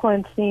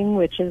sequencing,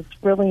 which is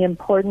really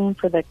important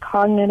for the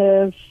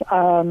cognitive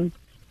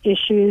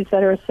issues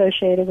that are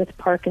associated with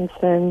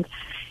Parkinson's,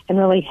 and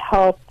really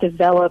help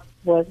develop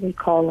what we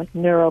call like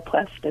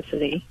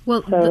neuroplasticity.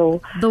 Well,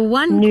 so the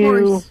one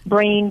new course,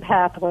 brain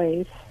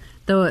pathways.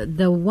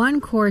 The one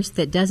course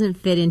that doesn't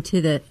fit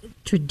into the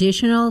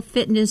traditional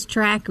fitness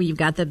track, where you've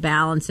got the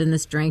balance and the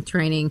strength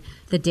training,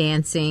 the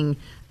dancing,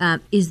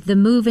 is the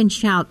Move and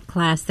Shout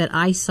class that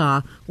I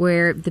saw,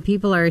 where the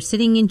people are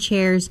sitting in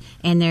chairs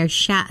and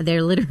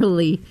they're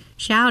literally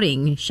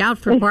shouting, shout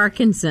for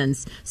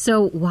Parkinson's.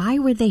 So why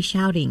were they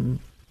shouting?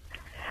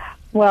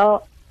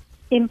 Well,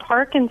 in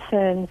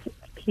Parkinson's,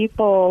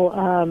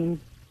 people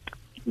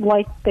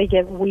they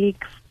get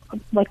weak,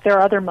 like their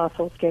other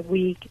muscles get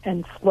weak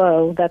and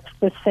slow. That's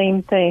the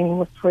same thing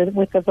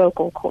with the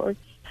vocal cords.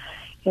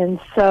 And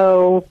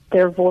so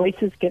their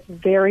voices get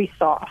very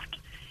soft.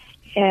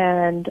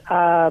 And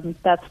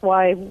that's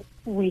why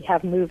we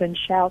have Move and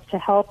Shout, to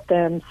help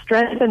them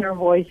strengthen their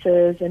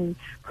voices and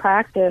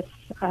practice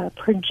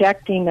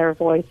projecting their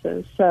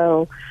voices.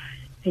 So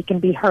they can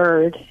be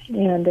heard.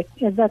 And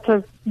that's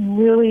a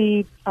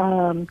really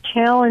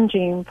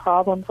challenging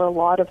problem for a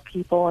lot of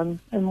people, and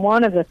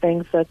one of the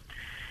things that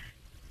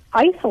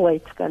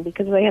isolates them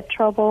because they have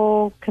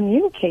trouble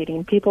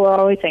communicating. People are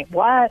always saying,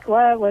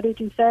 what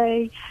did you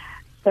say?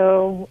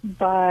 So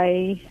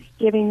by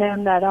giving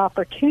them that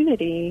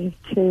opportunity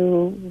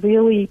to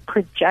really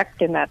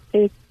project in that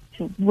big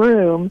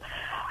room,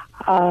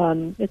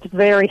 it's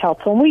very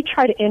helpful. And we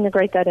try to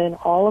integrate that in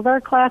all of our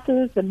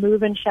classes. The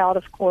move and shout,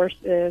 of course,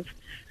 is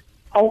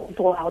always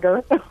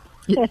louder.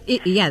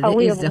 We have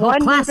the whole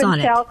one class move on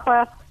and it. shout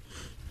class.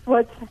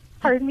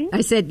 Pardon me? I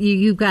said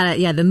you've got it.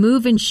 Yeah, the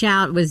move and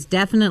shout was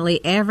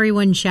definitely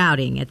everyone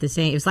shouting at the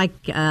same. It was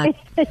like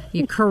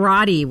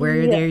karate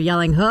where they're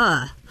yelling,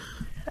 "Huh."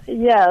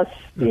 Yes.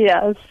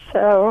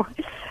 So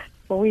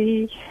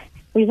we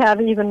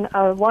have even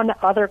one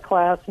other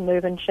class,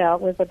 move and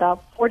shout, with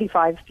about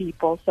 45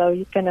 people. So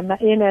you can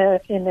in a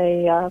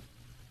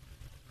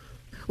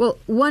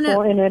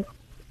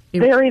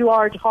very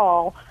large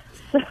hall.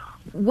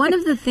 One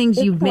of the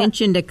things you've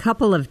mentioned a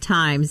couple of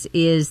times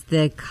is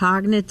there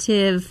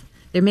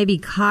may be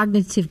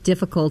cognitive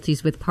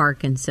difficulties with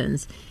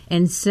Parkinson's.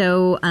 And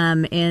so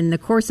in the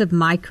course of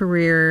my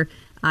career,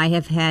 I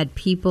have had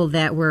people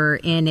that were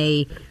in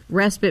a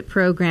respite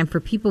program for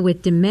people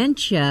with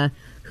dementia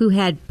who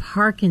had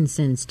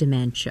Parkinson's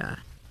dementia.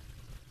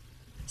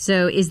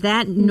 So is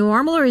that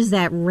normal or is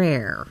that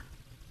rare?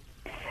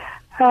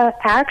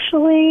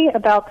 Actually,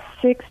 about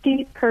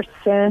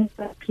 60%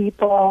 of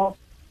people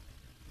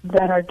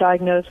that are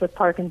diagnosed with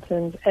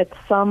Parkinson's at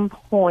some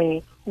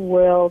point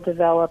will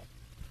develop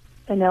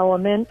an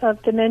element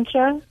of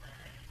dementia,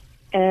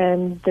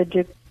 and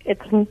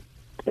it's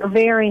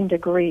varying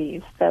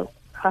degrees that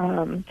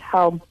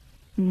how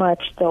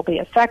much they'll be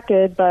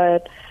affected,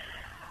 but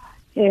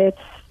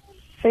it's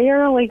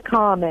fairly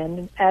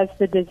common as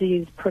the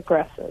disease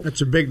progresses.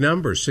 That's a big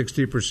number,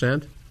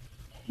 60%.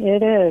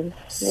 It is.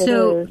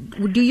 So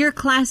do your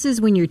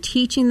classes, when you're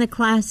teaching the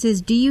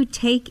classes, do you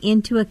take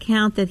into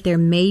account that there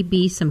may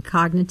be some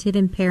cognitive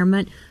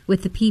impairment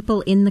with the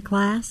people in the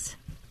class?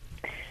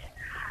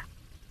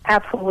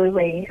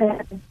 Absolutely.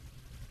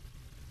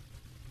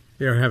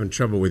 You're having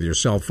trouble with your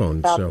cell phone.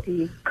 About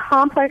the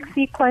complex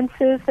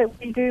sequences that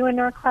we do in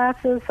our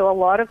classes. So a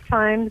lot of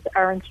times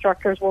our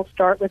instructors will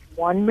start with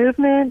one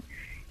movement,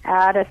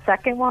 add a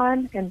second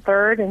one, and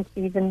third, and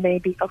even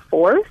maybe a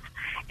fourth,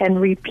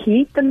 and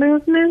repeat the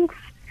movements,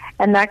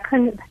 and that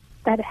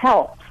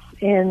helps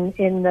in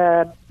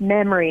the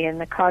memory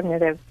and the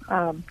cognitive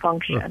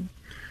function.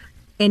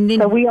 And then,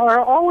 so we are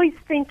always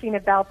thinking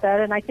about that,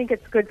 and I think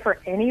it's good for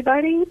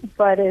anybody,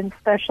 but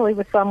especially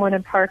with someone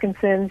in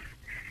Parkinson's,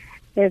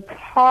 it's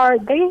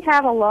hard. They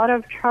have a lot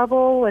of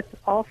trouble with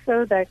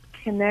also that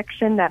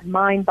connection, that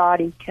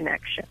mind-body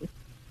connection.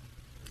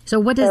 So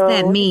what does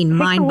that mean,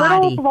 mind-body?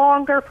 It's a little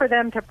longer for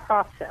them to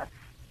process.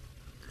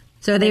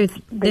 So the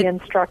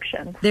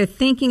instructions. They're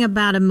thinking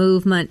about a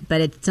movement,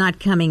 but it's not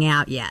coming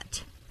out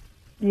yet.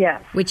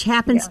 Yes. Which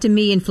happens to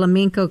me in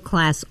flamenco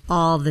class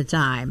all the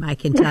time, I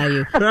can tell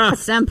you. At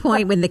some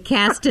point when the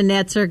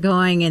castanets are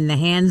going and the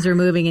hands are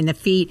moving and the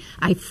feet,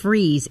 I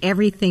freeze.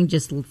 Everything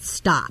just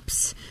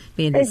stops.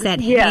 It's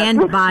that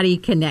hand-body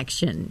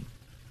connection.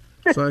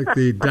 It's like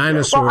the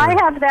dinosaur. Well, I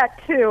have that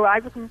too, I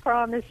can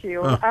promise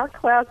you. Our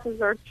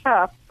classes are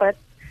tough, but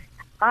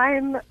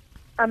I'm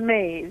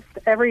amazed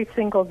every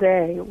single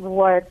day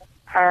what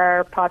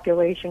our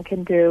population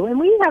can do. And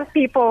we have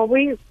people,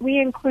 we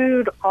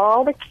include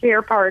all the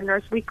care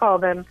partners. We call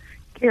them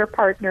care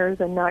partners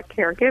and not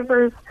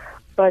caregivers,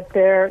 but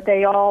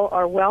they all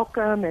are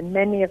welcome, and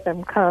many of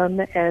them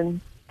come,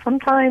 and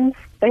sometimes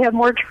they have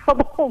more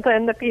trouble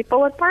than the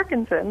people with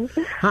Parkinson's.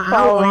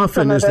 How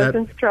often is that?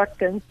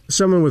 Instructions.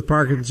 Someone with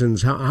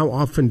Parkinson's, how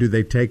often do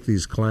they take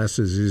these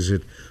classes? Is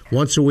it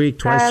once a week,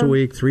 twice a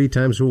week, 3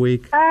 times a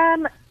week?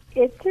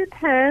 It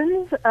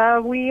depends.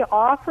 We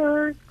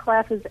offer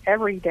classes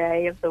every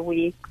day of the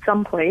week,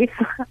 someplace.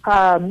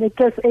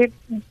 It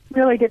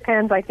really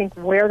depends, I think,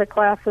 where the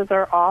classes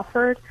are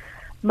offered.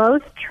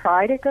 Most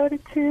try to go to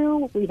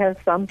 2. We have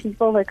some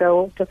people that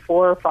go to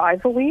 4 or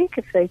 5 a week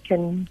if they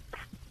can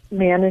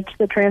manage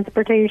the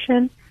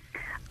transportation.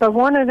 But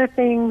one of the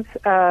things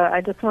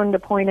I just wanted to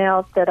point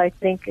out that I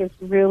think is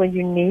really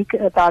unique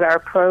about our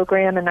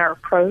program and our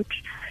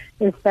approach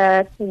is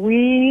that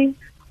we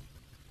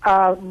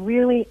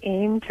really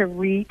aim to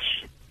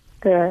reach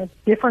the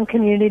different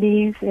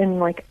communities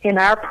in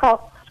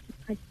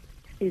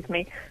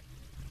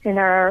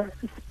our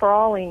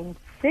sprawling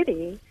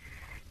city,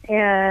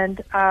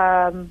 and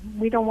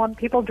we don't want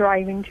people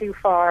driving too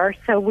far.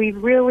 So we've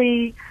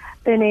really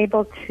been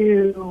able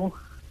to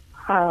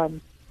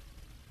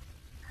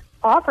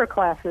offer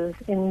classes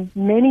in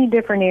many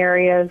different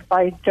areas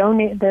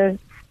the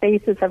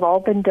spaces have all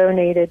been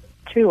donated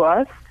to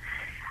us,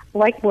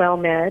 like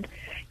WellMed.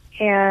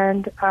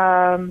 And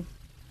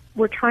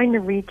we're trying to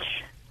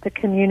reach the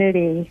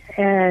community,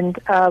 and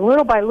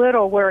little by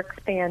little we're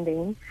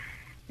expanding,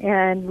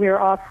 and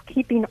we're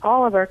keeping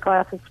all of our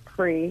classes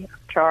free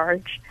of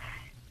charge.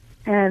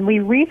 And we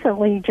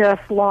recently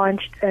just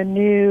launched a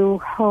new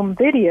home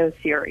video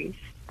series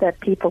that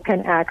people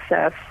can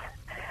access.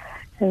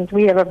 And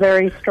we have a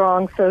very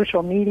strong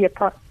social media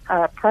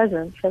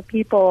presence. So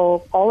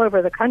people all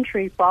over the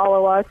country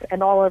follow us,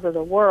 and all over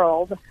the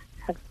world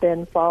have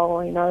been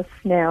following us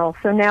now.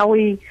 So now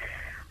we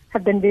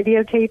have been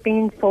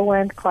videotaping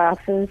full-length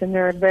classes, and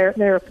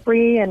they're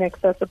free and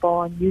accessible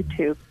on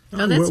YouTube.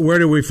 Where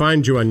do we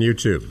find you on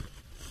YouTube?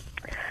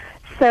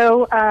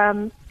 So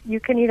you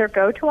can either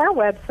go to our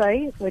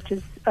website, which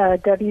is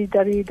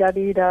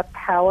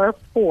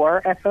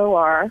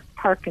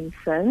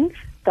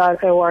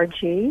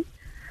www.power4parkinsons.org,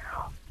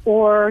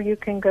 or you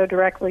can go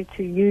directly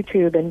to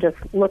YouTube and just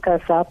look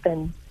us up,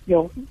 and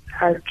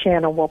our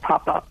channel will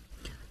pop up.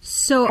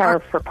 So, Power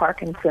for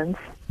Parkinson's.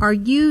 Are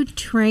you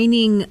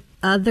training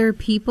other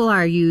people?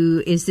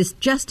 Is this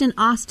just in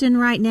Austin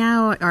right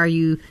now? Are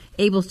you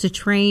able to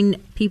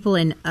train people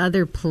in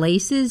other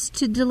places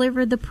to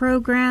deliver the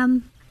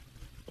program?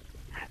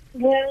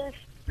 Well,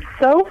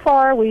 so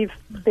far we've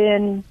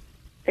been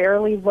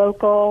fairly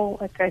local.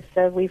 Like I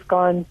said, we've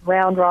gone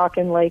Round Rock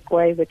and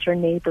Lakeway, which are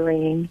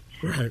neighboring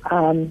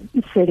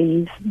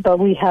cities, but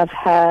we have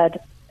had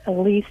at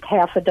least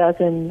half a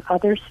dozen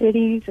other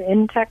cities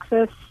in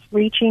Texas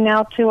reaching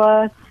out to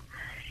us,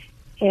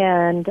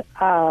 and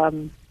a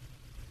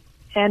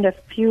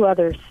few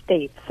other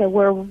states. So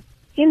we're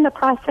in the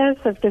process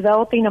of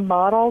developing a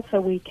model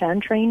so we can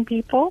train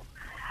people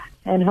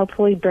and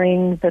hopefully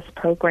bring this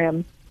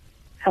program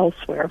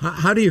elsewhere.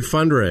 How do you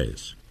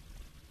fundraise?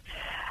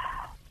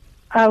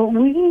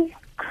 We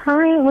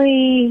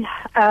currently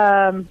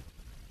have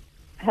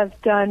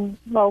done,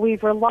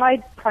 we've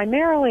relied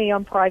primarily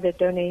on private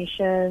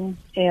donations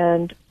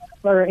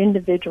or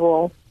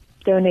individual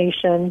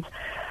donations.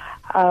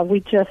 We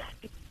just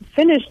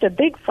finished a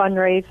big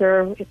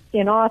fundraiser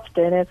in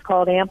Austin. It's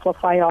called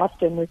Amplify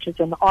Austin, which is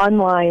an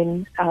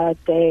online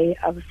day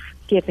of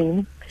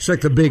giving. It's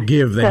like the big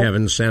give they have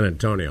in San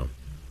Antonio.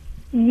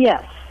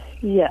 Yes.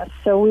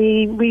 So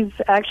we've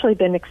actually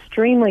been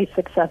extremely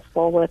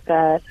successful with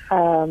that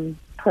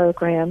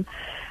program.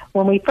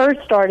 When we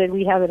first started,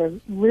 we had a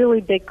really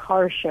big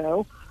car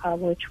show,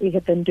 which we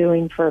had been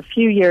doing for a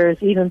few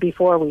years, even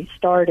before we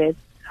started,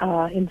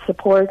 in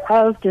support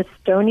of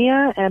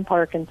dystonia and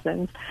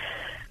Parkinson's.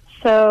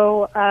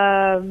 So,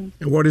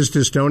 what is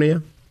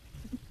dystonia?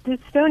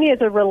 Dystonia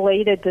is a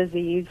related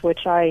disease,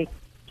 which I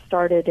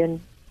started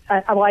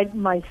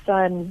my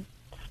son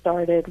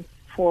started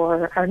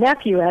for our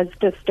nephew has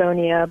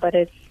dystonia, but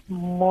it's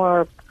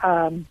more,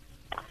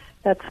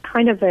 that's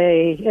kind of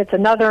it's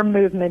another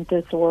movement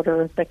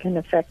disorder that can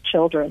affect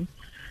children.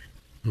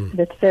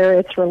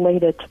 It's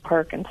related to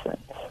Parkinson's.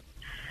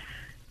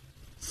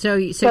 So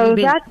those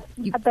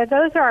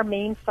are our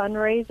main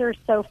fundraisers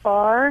so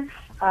far,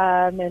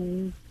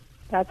 and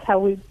that's how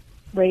we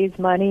raise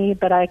money.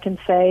 But I can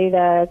say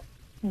that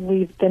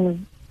we've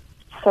been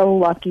so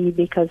lucky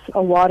because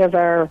a lot of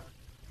our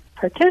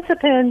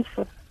participants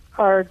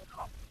are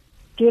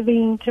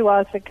giving to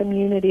us. The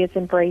community has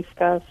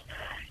embraced us,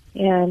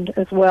 and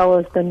as well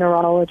as the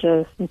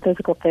neurologists and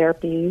physical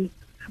therapists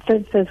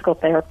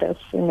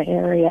in the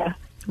area.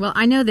 Well,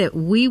 I know that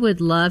we would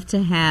love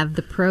to have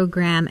the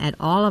program at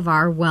all of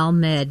our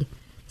WellMed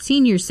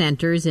senior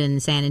centers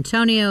in San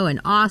Antonio and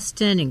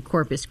Austin and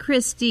Corpus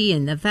Christi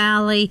and the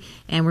Valley,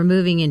 and we're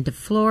moving into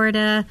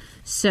Florida.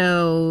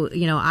 So,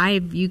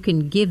 you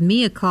can give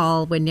me a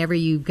call whenever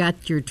you've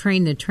got your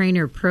Train the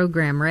Trainer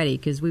program ready,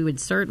 because we would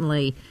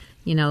certainly,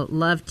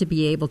 love to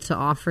be able to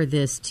offer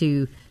this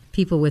to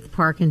people with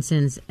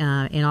Parkinson's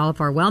in all of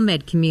our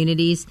WellMed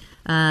communities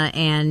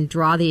and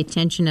draw the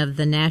attention of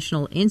the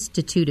National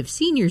Institute of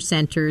Senior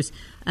Centers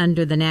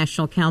under the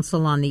National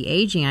Council on the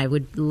Aging. I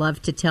would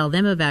love to tell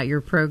them about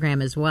your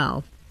program as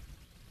well.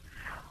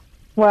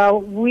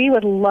 Well, we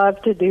would love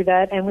to do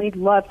that, and we'd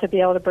love to be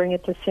able to bring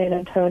it to San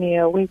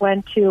Antonio. We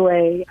went to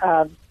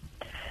a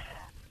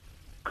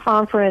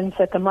conference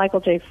that the Michael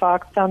J.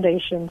 Fox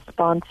Foundation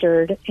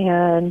sponsored,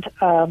 and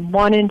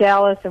one in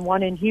Dallas and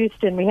one in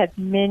Houston. We had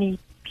many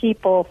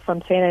people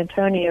from San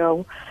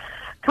Antonio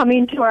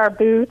coming to our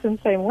booth and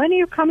saying, "When are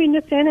you coming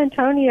to San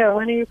Antonio?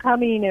 When are you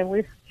coming?" And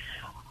we're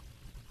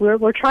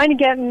trying to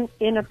get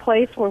in a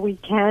place where we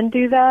can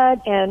do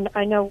that. And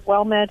I know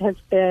WellMed has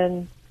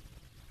been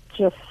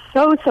just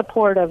so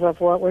supportive of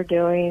what we're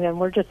doing, and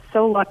we're just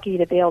so lucky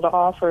to be able to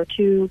offer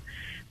 2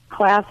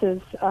 classes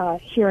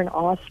here in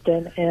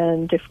Austin.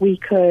 And if we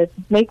could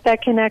make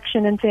that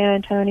connection in San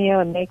Antonio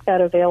and make that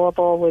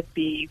available, would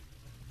be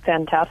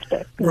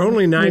fantastic. We're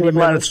only 90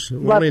 minutes.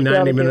 We're only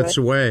 90 minutes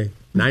away.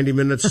 90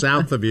 minutes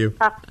south of you.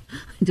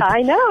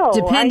 I know.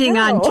 Depending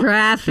on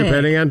traffic.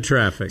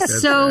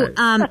 That's so,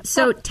 right.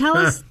 So tell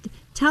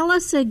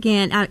us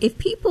again, if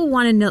people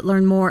want to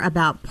learn more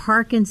about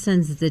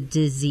Parkinson's, the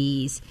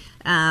disease,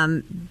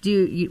 do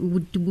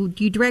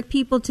you direct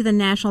people to the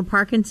National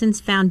Parkinson's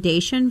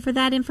Foundation for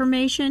that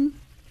information?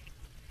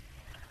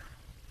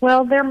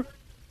 Well, there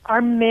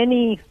are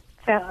many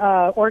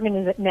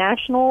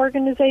national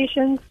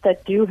organizations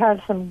that do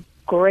have some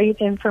great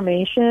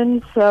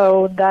information,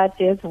 so that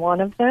is one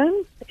of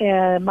them.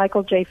 And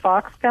Michael J.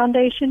 Fox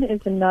Foundation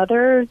is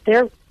another.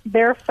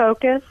 Their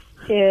focus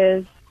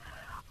is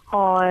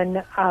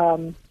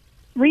on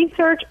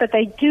research, but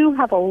they do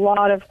have a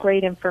lot of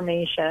great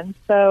information.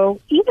 So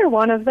either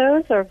one of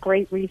those are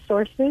great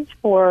resources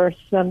for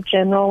some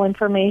general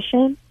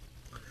information.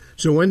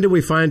 So when do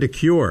we find a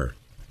cure?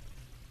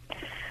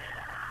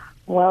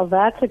 Well,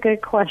 that's a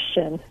good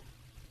question.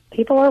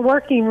 People are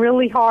working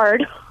really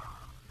hard.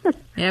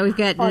 Yeah, we've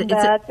got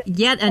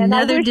yet and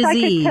another I wish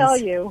disease. I could tell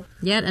you.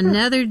 Yet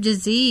another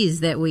disease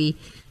that we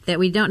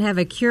don't have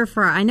a cure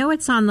for. I know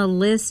it's on the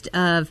list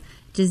of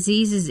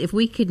diseases. If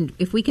we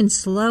can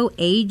slow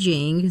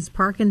aging, because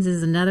Parkinson's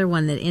is another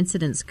one that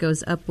incidence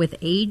goes up with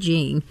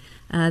aging,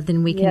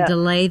 then we can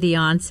delay the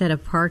onset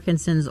of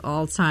Parkinson's,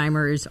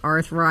 Alzheimer's,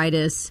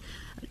 arthritis,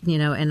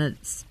 and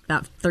it's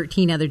about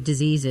 13 other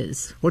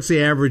diseases. What's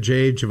the average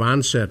age of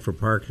onset for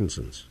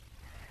Parkinson's?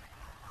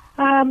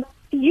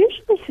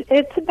 Usually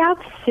it's about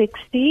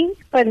 60,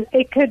 but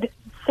it could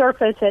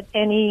surface at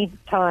any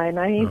time.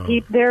 I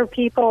mean, there are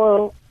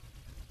people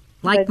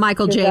like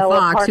Michael J.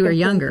 Fox who are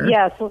younger.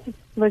 Yes,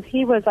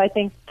 he was, I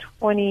think,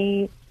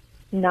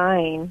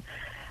 29,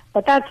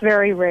 but that's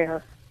very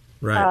rare.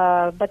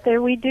 Right. But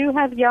we do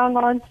have young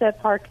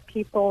onset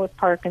people with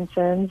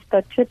Parkinson's,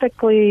 but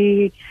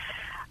typically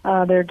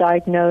they're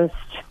diagnosed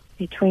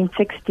between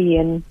 60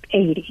 and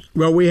 80.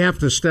 Well, we have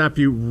to stop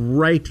you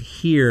right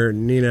here,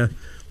 Nina.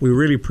 We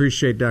really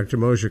appreciate Dr.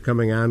 Mosier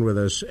coming on with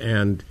us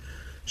and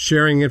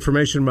sharing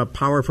information about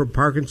Power for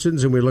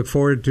Parkinson's, and we look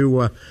forward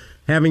to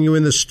having you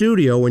in the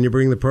studio when you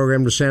bring the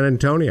program to San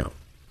Antonio.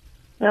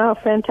 Oh,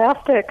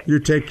 fantastic. You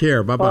take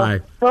care. Bye-bye.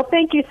 Well,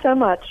 thank you so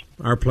much.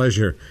 Our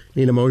pleasure.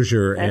 Nina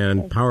Mosier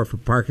and Power for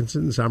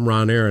Parkinson's. I'm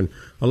Ron Aaron,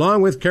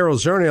 along with Carol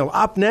Zernial.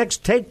 Up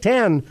next, Take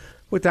 10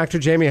 with Dr.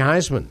 Jamie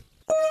Heisman.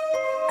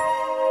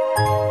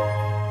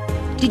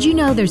 Did you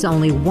know there's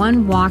only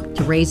one walk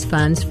to raise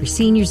funds for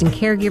seniors and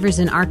caregivers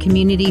in our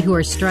community who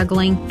are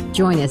struggling?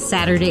 Join us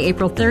Saturday,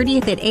 April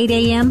 30th at 8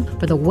 a.m.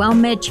 for the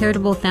WellMed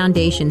Charitable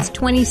Foundation's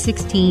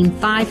 2016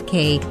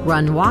 5K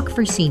Run Walk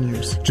for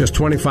Seniors. Just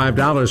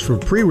 $25 for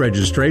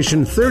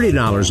pre-registration,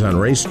 $30 on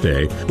race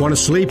day. Want to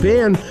sleep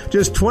in?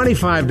 Just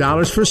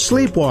 $25 for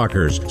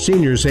sleepwalkers.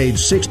 Seniors age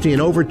 60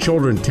 and over,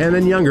 children 10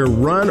 and younger,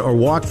 run or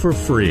walk for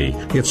free.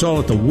 It's all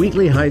at the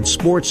Wheatley Heights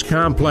Sports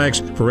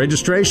Complex. For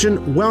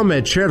registration,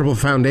 WellMed Charitable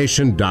Foundation.org.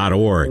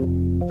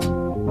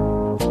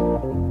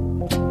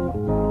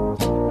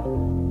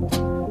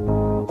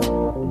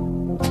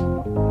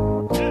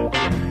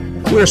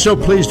 We're so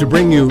pleased to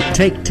bring you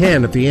Take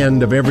 10 at the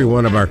end of every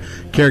one of our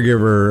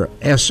Caregiver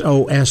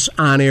SOS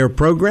on-air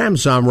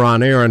programs. I'm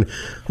Ron Aaron.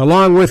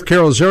 Along with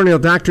Carol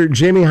Zernial, Dr.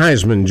 Jamie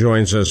Heisman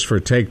joins us for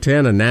Take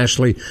 10, a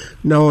nationally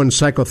known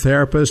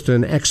psychotherapist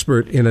and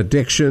expert in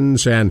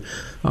addictions, and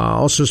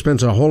also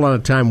spends a whole lot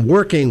of time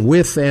working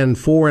with and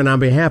for and on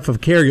behalf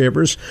of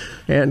caregivers.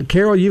 And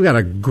Carol, you've got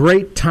a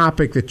great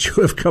topic that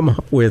you have come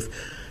up with.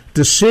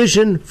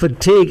 Decision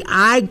fatigue.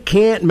 I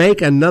can't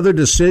make another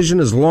decision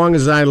as long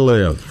as I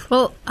live.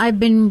 Well, I've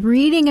been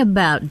reading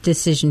about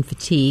decision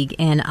fatigue,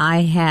 and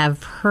I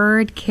have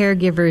heard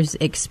caregivers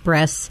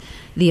express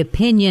the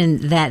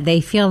opinion that they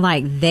feel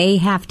like they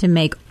have to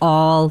make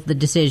all the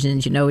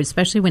decisions,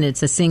 especially when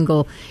it's a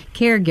single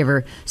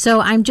caregiver. So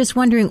I'm just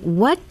wondering,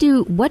 what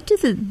do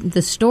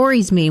the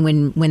stories mean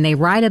when they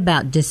write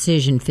about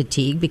decision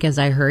fatigue? Because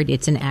I heard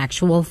it's an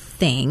actual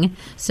thing.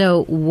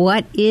 So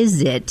what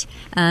is it,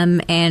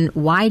 and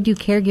why do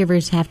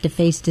caregivers have to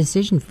face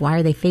decision? Why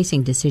are they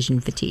facing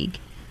decision fatigue?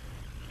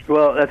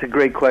 Well, that's a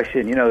great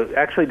question.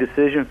 Actually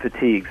decision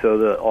fatigue, so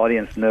the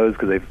audience knows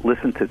because they've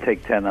listened to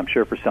Take 10, I'm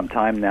sure, for some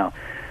time now,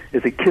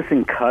 is a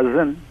kissing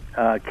cousin,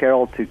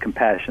 Carol, to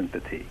compassion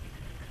fatigue.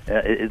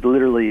 It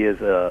literally is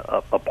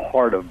a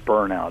part of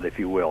burnout, if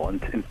you will.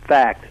 And in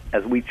fact,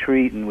 as we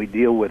treat and we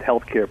deal with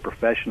healthcare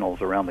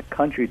professionals around the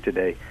country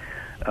today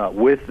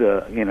with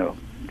the,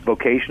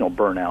 vocational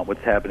burnout,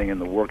 what's happening in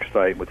the work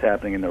site, what's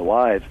happening in their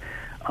lives,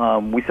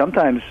 we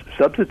sometimes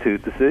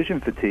substitute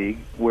decision fatigue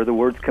where the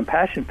word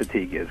compassion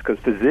fatigue is, because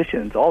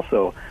physicians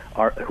also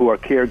who are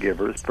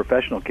caregivers,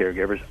 professional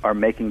caregivers, are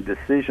making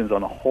decisions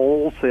on a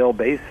wholesale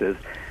basis,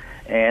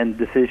 and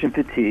decision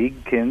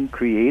fatigue can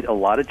create a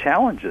lot of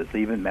challenges,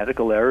 even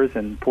medical errors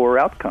and poor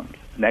outcomes.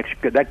 Next,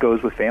 that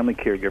goes with family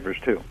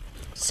caregivers too.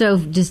 So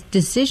just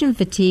decision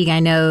fatigue, I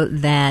know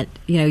that,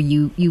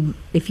 you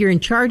if you're in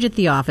charge at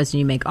the office and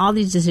you make all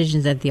these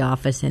decisions at the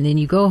office, and then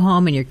you go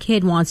home and your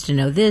kid wants to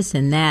know this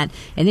and that,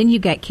 and then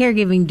you've got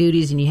caregiving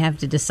duties and you have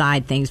to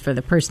decide things for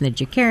the person that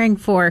you're caring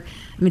for.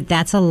 I mean,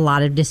 that's a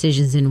lot of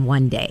decisions in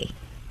one day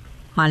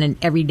on an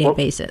everyday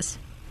basis.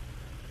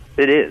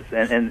 It is.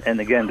 And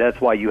again, that's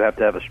why you have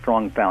to have a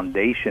strong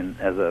foundation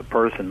as a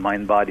person,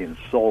 mind, body, and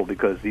soul,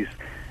 because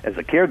as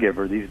a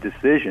caregiver, these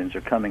decisions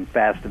are coming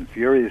fast and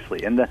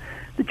furiously. And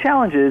the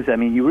challenge is,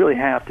 you really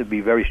have to be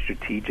very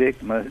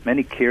strategic.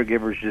 Many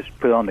caregivers just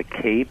put on the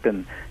cape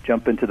and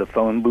jump into the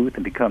phone booth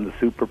and become the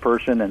super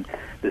person, and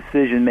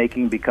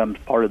decision-making becomes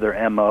part of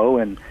their MO.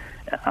 And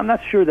I'm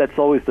not sure that's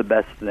always the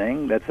best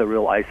thing. That's a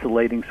real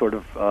isolating sort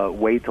of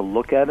way to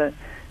look at it.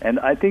 And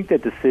I think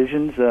that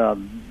decisions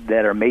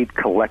that are made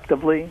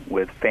collectively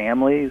with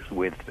families,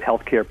 with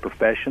healthcare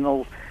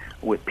professionals,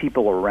 with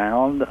people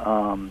around,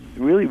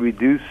 really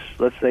reduce,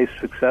 let's say,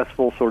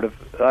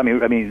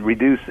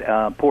 reduce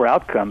poor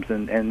outcomes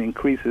and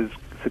increases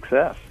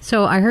success.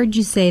 So I heard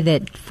you say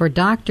that for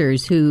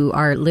doctors who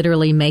are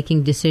literally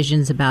making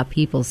decisions about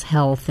people's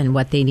health and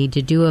what they need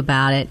to do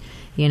about it,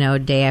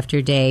 day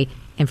after day,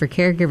 and for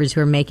caregivers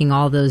who are making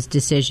all those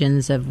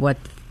decisions of what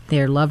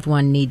their loved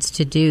one needs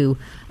to do,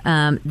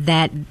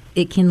 that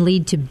it can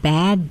lead to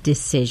bad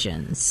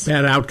decisions.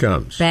 Bad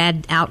outcomes.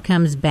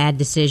 Bad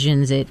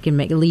decisions. It can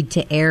lead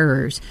to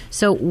errors.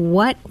 So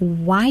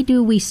why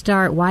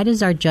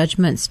does our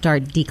judgment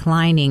start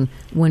declining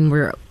when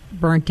we're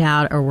burnt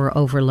out or we're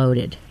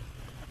overloaded?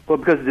 Well,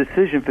 because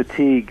decision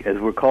fatigue, as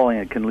we're calling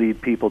it, can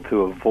lead people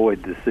to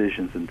avoid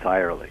decisions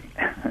entirely.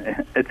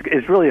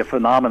 It's really a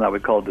phenomenon we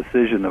call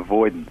decision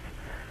avoidance.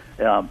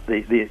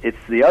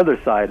 It's the other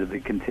side of the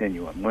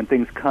continuum. When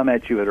things come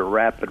at you at a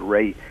rapid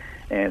rate,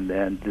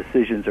 and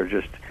decisions are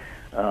just,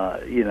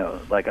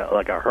 like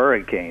a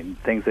hurricane,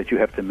 things that you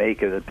have to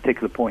make at a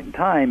particular point in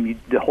time,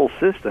 the whole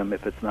system,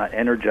 if it's not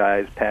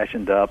energized,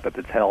 passioned up, if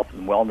its health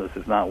and wellness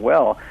is not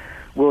well,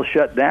 will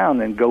shut down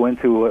and go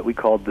into what we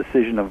call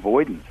decision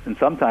avoidance. And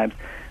sometimes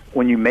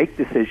when you make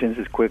decisions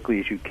as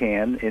quickly as you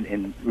can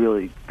in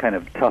really kind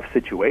of tough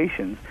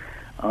situations,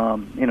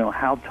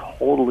 how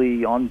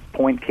totally on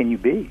point can you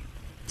be?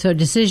 So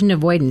decision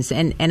avoidance,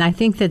 and I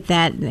think that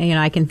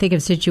I can think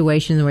of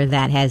situations where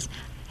that has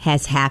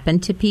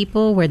happened to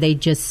people, where they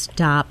just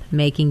stop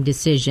making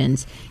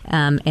decisions,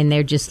 and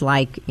they're just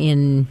like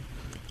in,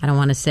 I don't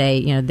want to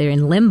say, they're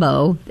in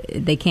limbo.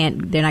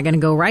 They're not going to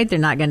go right, they're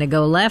not going to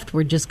go left.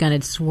 We're just going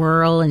to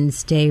swirl and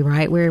stay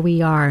right where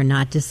we are and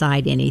not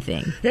decide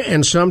anything.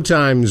 And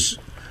sometimes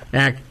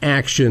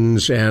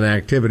actions and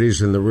activities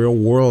in the real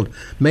world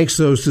makes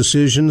those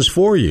decisions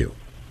for you.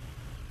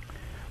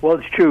 Well,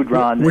 it's true,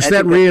 Ron. Which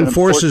that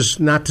reinforces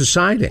not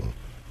deciding.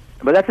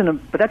 But that's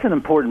an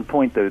important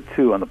point, though,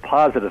 too, on the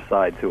positive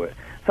side to it.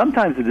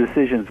 Sometimes the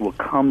decisions will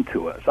come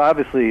to us.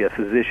 Obviously, a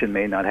physician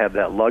may not have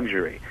that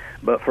luxury,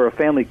 but for a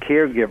family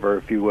caregiver,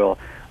 if you will,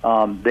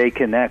 they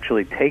can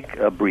actually take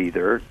a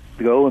breather,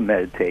 go and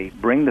meditate,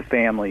 bring the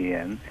family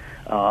in,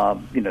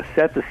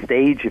 set the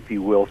stage, if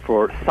you will,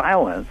 for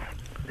silence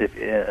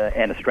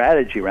and a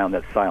strategy around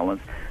that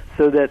silence,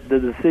 so that the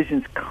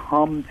decisions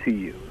come to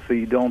you, so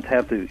you don't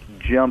have to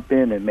jump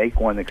in and make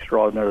one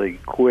extraordinarily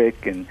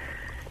quick, and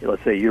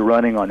let's say you're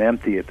running on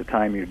empty at the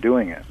time you're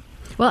doing it.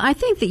 Well, I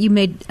think that you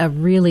made a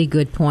really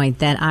good point,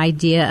 that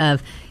idea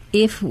of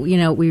if,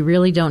 we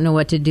really don't know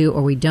what to do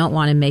or we don't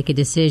want to make a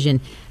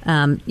decision,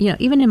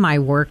 even in my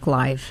work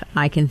life,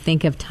 I can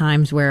think of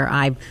times where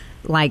I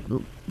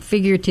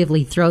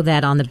figuratively throw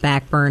that on the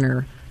back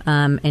burner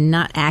and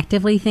not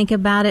actively think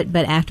about it,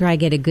 but after I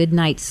get a good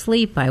night's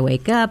sleep, I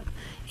wake up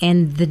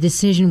and the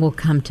decision will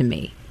come to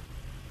me.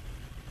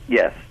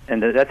 Yes,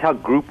 and that's how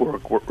group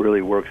work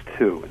really works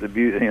too.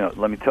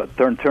 Let me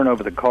turn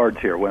over the cards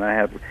here. When I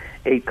have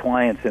 8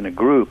 clients in a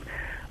group,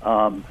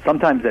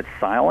 sometimes that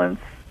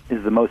silence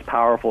is the most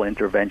powerful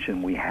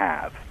intervention we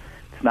have.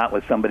 It's not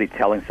with somebody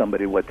telling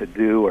somebody what to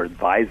do or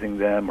advising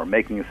them or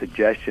making a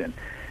suggestion.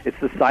 It's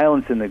the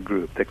silence in the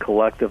group that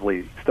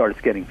collectively starts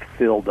getting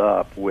filled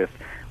up with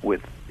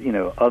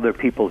other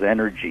people's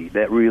energy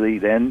that really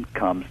then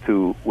comes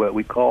to what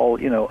we call,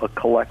 a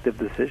collective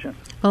decision.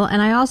 Well,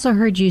 and I also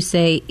heard you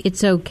say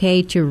it's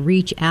okay to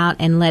reach out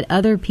and let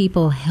other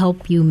people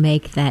help you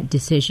make that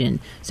decision.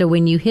 So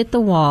when you hit the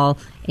wall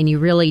and you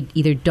really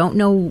either don't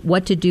know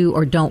what to do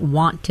or don't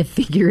want to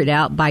figure it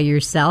out by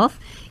yourself,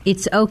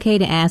 it's okay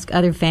to ask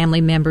other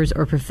family members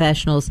or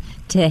professionals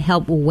to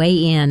help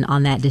weigh in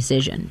on that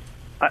decision.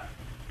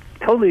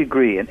 Totally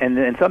agree,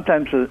 and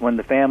sometimes when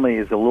the family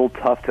is a little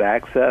tough to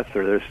access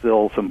or there's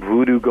still some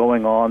voodoo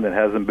going on that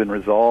hasn't been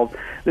resolved,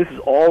 this is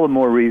all the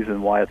more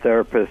reason why a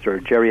therapist or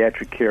a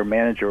geriatric care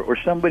manager or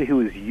somebody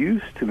who is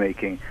used to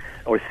making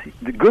or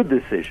good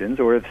decisions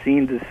or have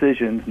seen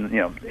decisions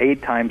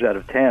 8 times out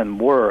of 10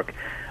 work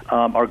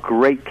are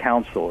great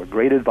counsel, or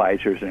great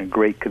advisors, and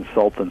great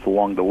consultants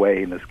along the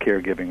way in this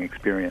caregiving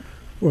experience.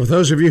 Well, for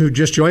those of you who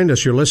just joined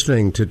us, you're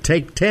listening to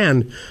Take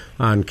 10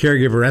 on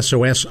Caregiver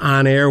SOS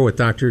On Air with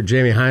Dr.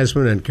 Jamie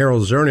Heisman and Carol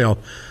Zernial.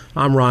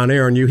 I'm Ron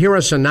Aaron. You hear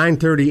us at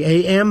 9:30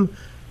 a.m.,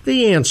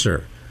 The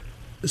Answer.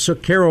 So,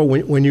 Carol,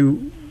 when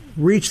you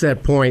reach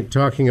that point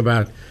talking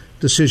about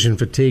decision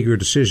fatigue or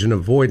decision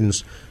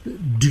avoidance,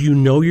 do you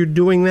know you're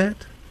doing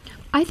that?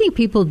 I think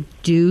people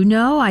do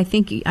know. I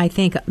think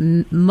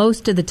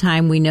most of the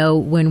time we know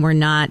when we're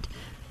not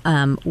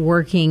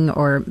working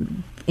or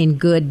in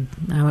good,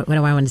 what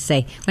do I want to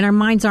say, when our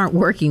minds aren't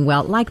working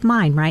well, like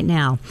mine right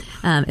now.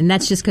 And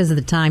that's just because of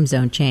the time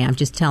zone change. I'm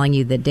just telling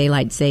you that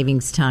daylight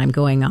savings time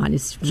going on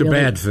is a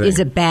bad thing. Is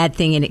a bad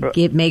thing, and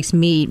it makes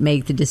me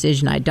make the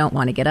decision I don't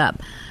want to get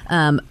up.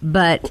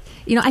 But,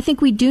 I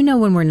think we do know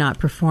when we're not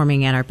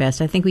performing at our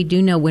best. I think we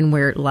do know when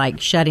we're,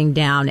 like, shutting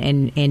down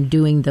and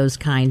doing those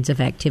kinds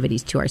of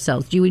activities to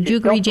ourselves. Would you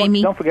agree,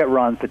 Jamie? Don't forget,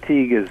 Ron,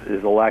 fatigue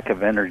is a lack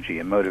of energy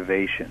and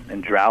motivation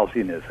and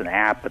drowsiness and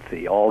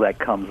apathy. All that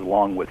comes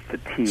along with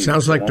fatigue.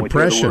 Sounds like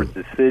depression. When we say the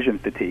word decision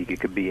fatigue, it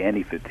could be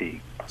any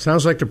fatigue.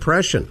 Sounds like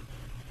depression.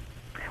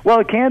 Well,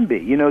 it can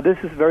be. This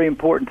is very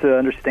important to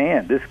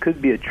understand. This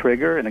could be a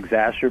trigger, an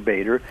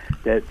exacerbator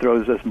that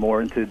throws us more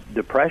into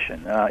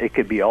depression. It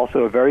could be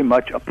also very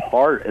much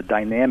a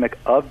dynamic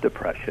of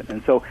depression.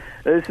 And so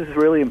this is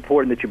really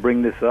important that you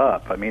bring this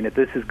up. I mean, if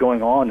this is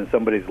going on in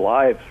somebody's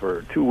lives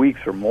for 2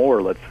 weeks or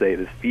more, let's say,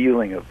 this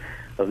feeling of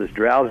this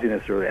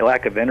drowsiness or the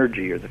lack of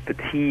energy or the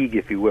fatigue,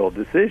 if you will, of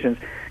decisions,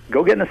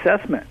 go get an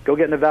assessment. Go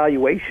get an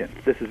evaluation.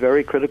 This is a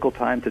very critical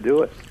time to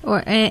do it.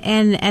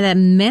 And at a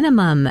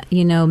minimum,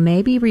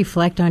 maybe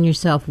reflect on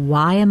yourself.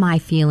 Why am I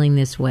feeling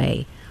this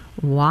way?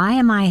 Why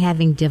am I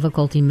having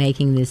difficulty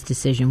making this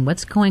decision?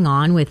 What's going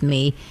on with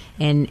me?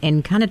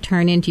 And kind of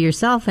turn into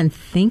yourself and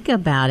think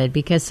about it.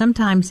 Because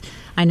sometimes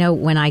I know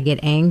when I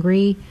get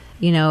angry,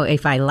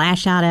 if I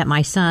lash out at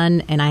my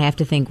son and I have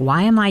to think,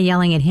 why am I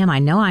yelling at him? I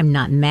know I'm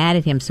not mad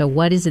at him. So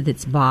what is it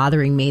that's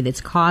bothering me,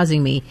 that's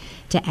causing me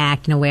to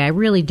act in a way I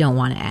really don't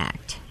want to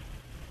act?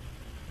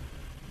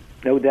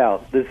 No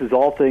doubt. This is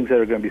all things that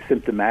are going to be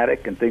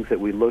symptomatic and things that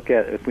we look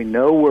at. If we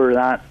know we're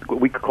not, what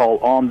we could call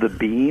on the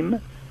beam,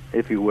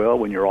 if you will,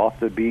 when you're off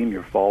the beam,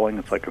 you're falling.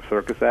 It's like a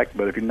circus act.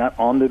 But if you're not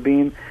on the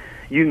beam,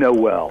 you know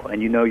well,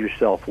 and you know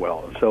yourself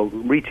well. So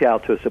reach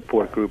out to a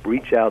support group,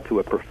 reach out to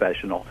a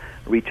professional,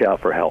 reach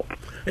out for help.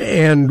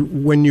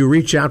 And when you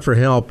reach out for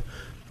help,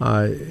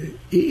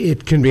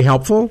 it can be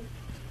helpful?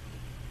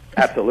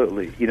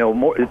 Absolutely.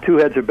 Two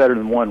heads are better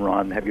than one,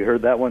 Ron. Have you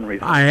heard that one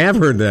recently? I have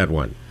heard that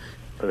one.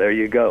 So there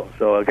you go.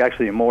 So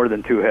actually more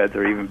than two heads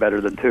are even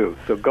better than two.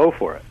 So go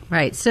for it.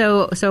 Right.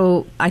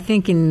 So I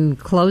think in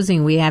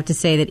closing, we have to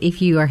say that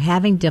if you are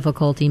having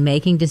difficulty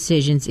making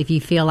decisions, if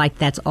you feel like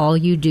that's all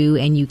you do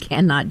and you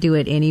cannot do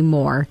it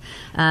anymore,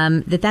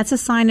 that's a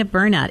sign of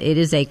burnout. It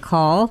is a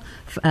call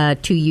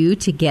to you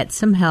to get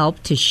some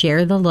help, to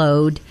share the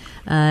load,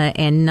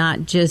 and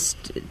not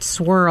just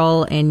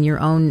swirl in your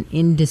own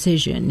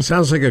indecision.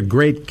 Sounds like a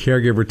great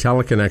caregiver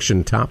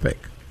teleconnection topic.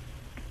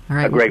 All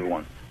right. A great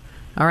one.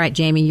 All right,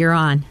 Jamie, you're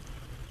on.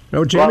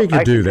 No, Jamie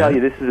could do that. I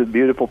can tell you, this is a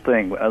beautiful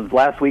thing.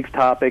 Last week's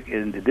topic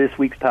and this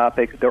week's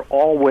topic, they're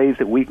all ways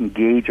that we can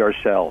gauge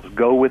ourselves.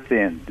 Go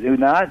within. Do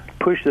not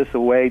push this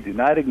away. Do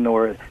not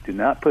ignore it. Do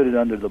not put it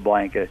under the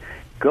blanket.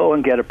 Go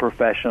and get a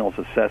professional's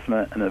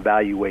assessment and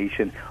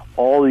evaluation.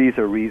 All these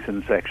are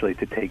reasons, actually,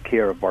 to take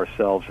care of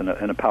ourselves in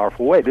a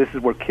powerful way. This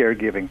is where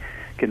caregiving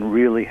can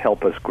really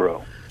help us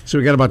grow. So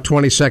we got about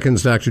 20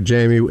 seconds, Dr.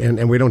 Jamie,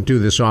 and we don't do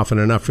this often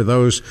enough. For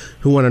those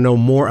who want to know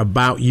more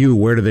about you,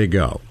 where do they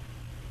go?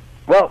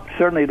 Well,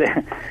 certainly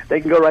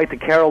they can go right to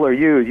Carol or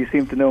you. You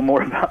seem to know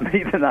more about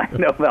me than I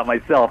know about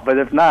myself. But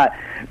if not,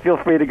 feel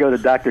free to go to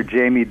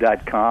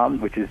drjamie.com,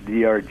 which is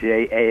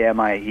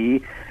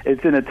DRJAMIE.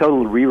 It's in a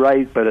total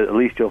rewrite, but at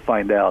least you'll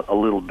find out a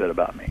little bit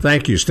about me.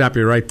 Thank you. Stop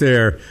you right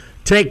there.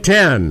 Take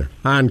 10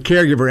 on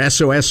Caregiver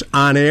SOS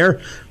On Air.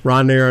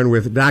 Ron Aaron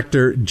with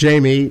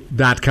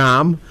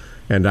drjamie.com.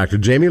 And Dr.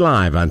 Jamie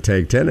Live on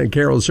Take 10 and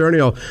Carol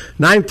Zernial,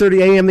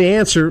 9:30 a.m. The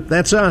Answer.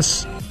 That's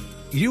us.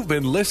 You've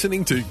been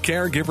listening to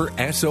Caregiver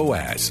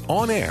SOS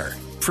On Air,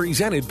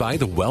 presented by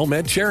the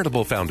WellMed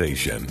Charitable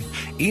Foundation.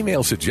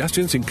 Email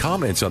suggestions and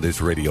comments on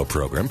this radio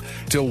program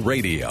to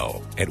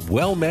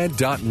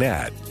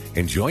radio@wellmed.net.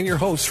 And join your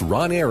hosts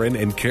Ron Aaron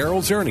and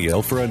Carol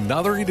Zernial for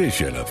another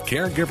edition of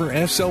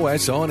Caregiver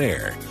SOS On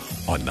Air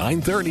on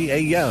 9:30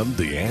 a.m.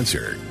 The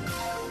Answer.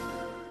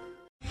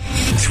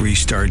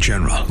 3-star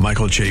General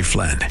Michael J.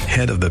 Flynn,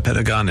 head of the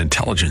Pentagon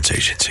Intelligence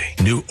Agency,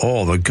 knew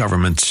all the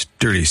government's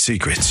dirty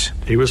secrets.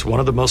 He was one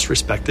of the most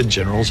respected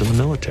generals in the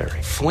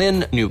military.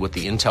 Flynn knew what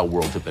the intel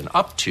world had been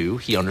up to.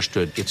 He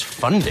understood its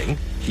funding.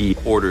 He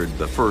ordered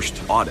the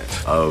first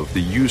audit of the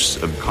use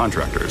of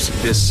contractors.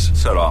 This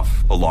set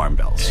off alarm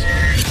bells.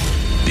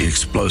 The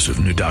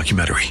explosive new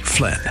documentary,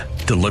 Flynn,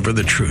 Deliver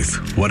the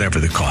Truth, Whatever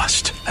the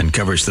Cost,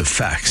 uncovers the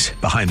facts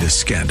behind this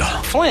scandal.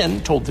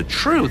 Flynn told the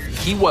truth.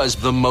 He was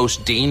the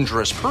most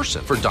dangerous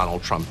person for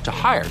Donald Trump to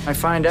hire. I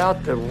find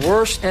out the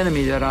worst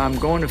enemy that I'm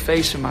going to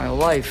face in my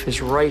life is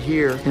right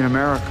here in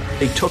America.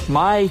 They took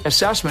my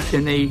assessment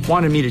and they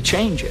wanted me to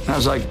change it. And I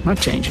was like, I'm not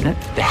changing it.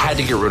 They had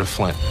to get rid of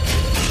Flynn.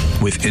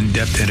 With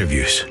in-depth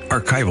interviews,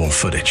 archival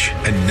footage,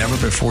 and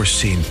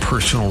never-before-seen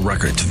personal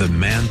records of the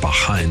man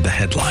behind the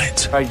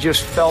headlines. I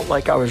just felt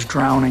like I was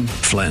drowning.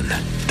 Flynn,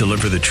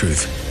 Deliver the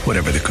Truth,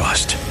 Whatever the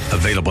Cost.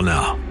 Available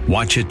now.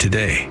 Watch it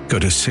today. Go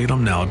to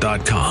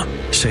salemnow.com.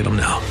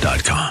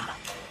 salemnow.com.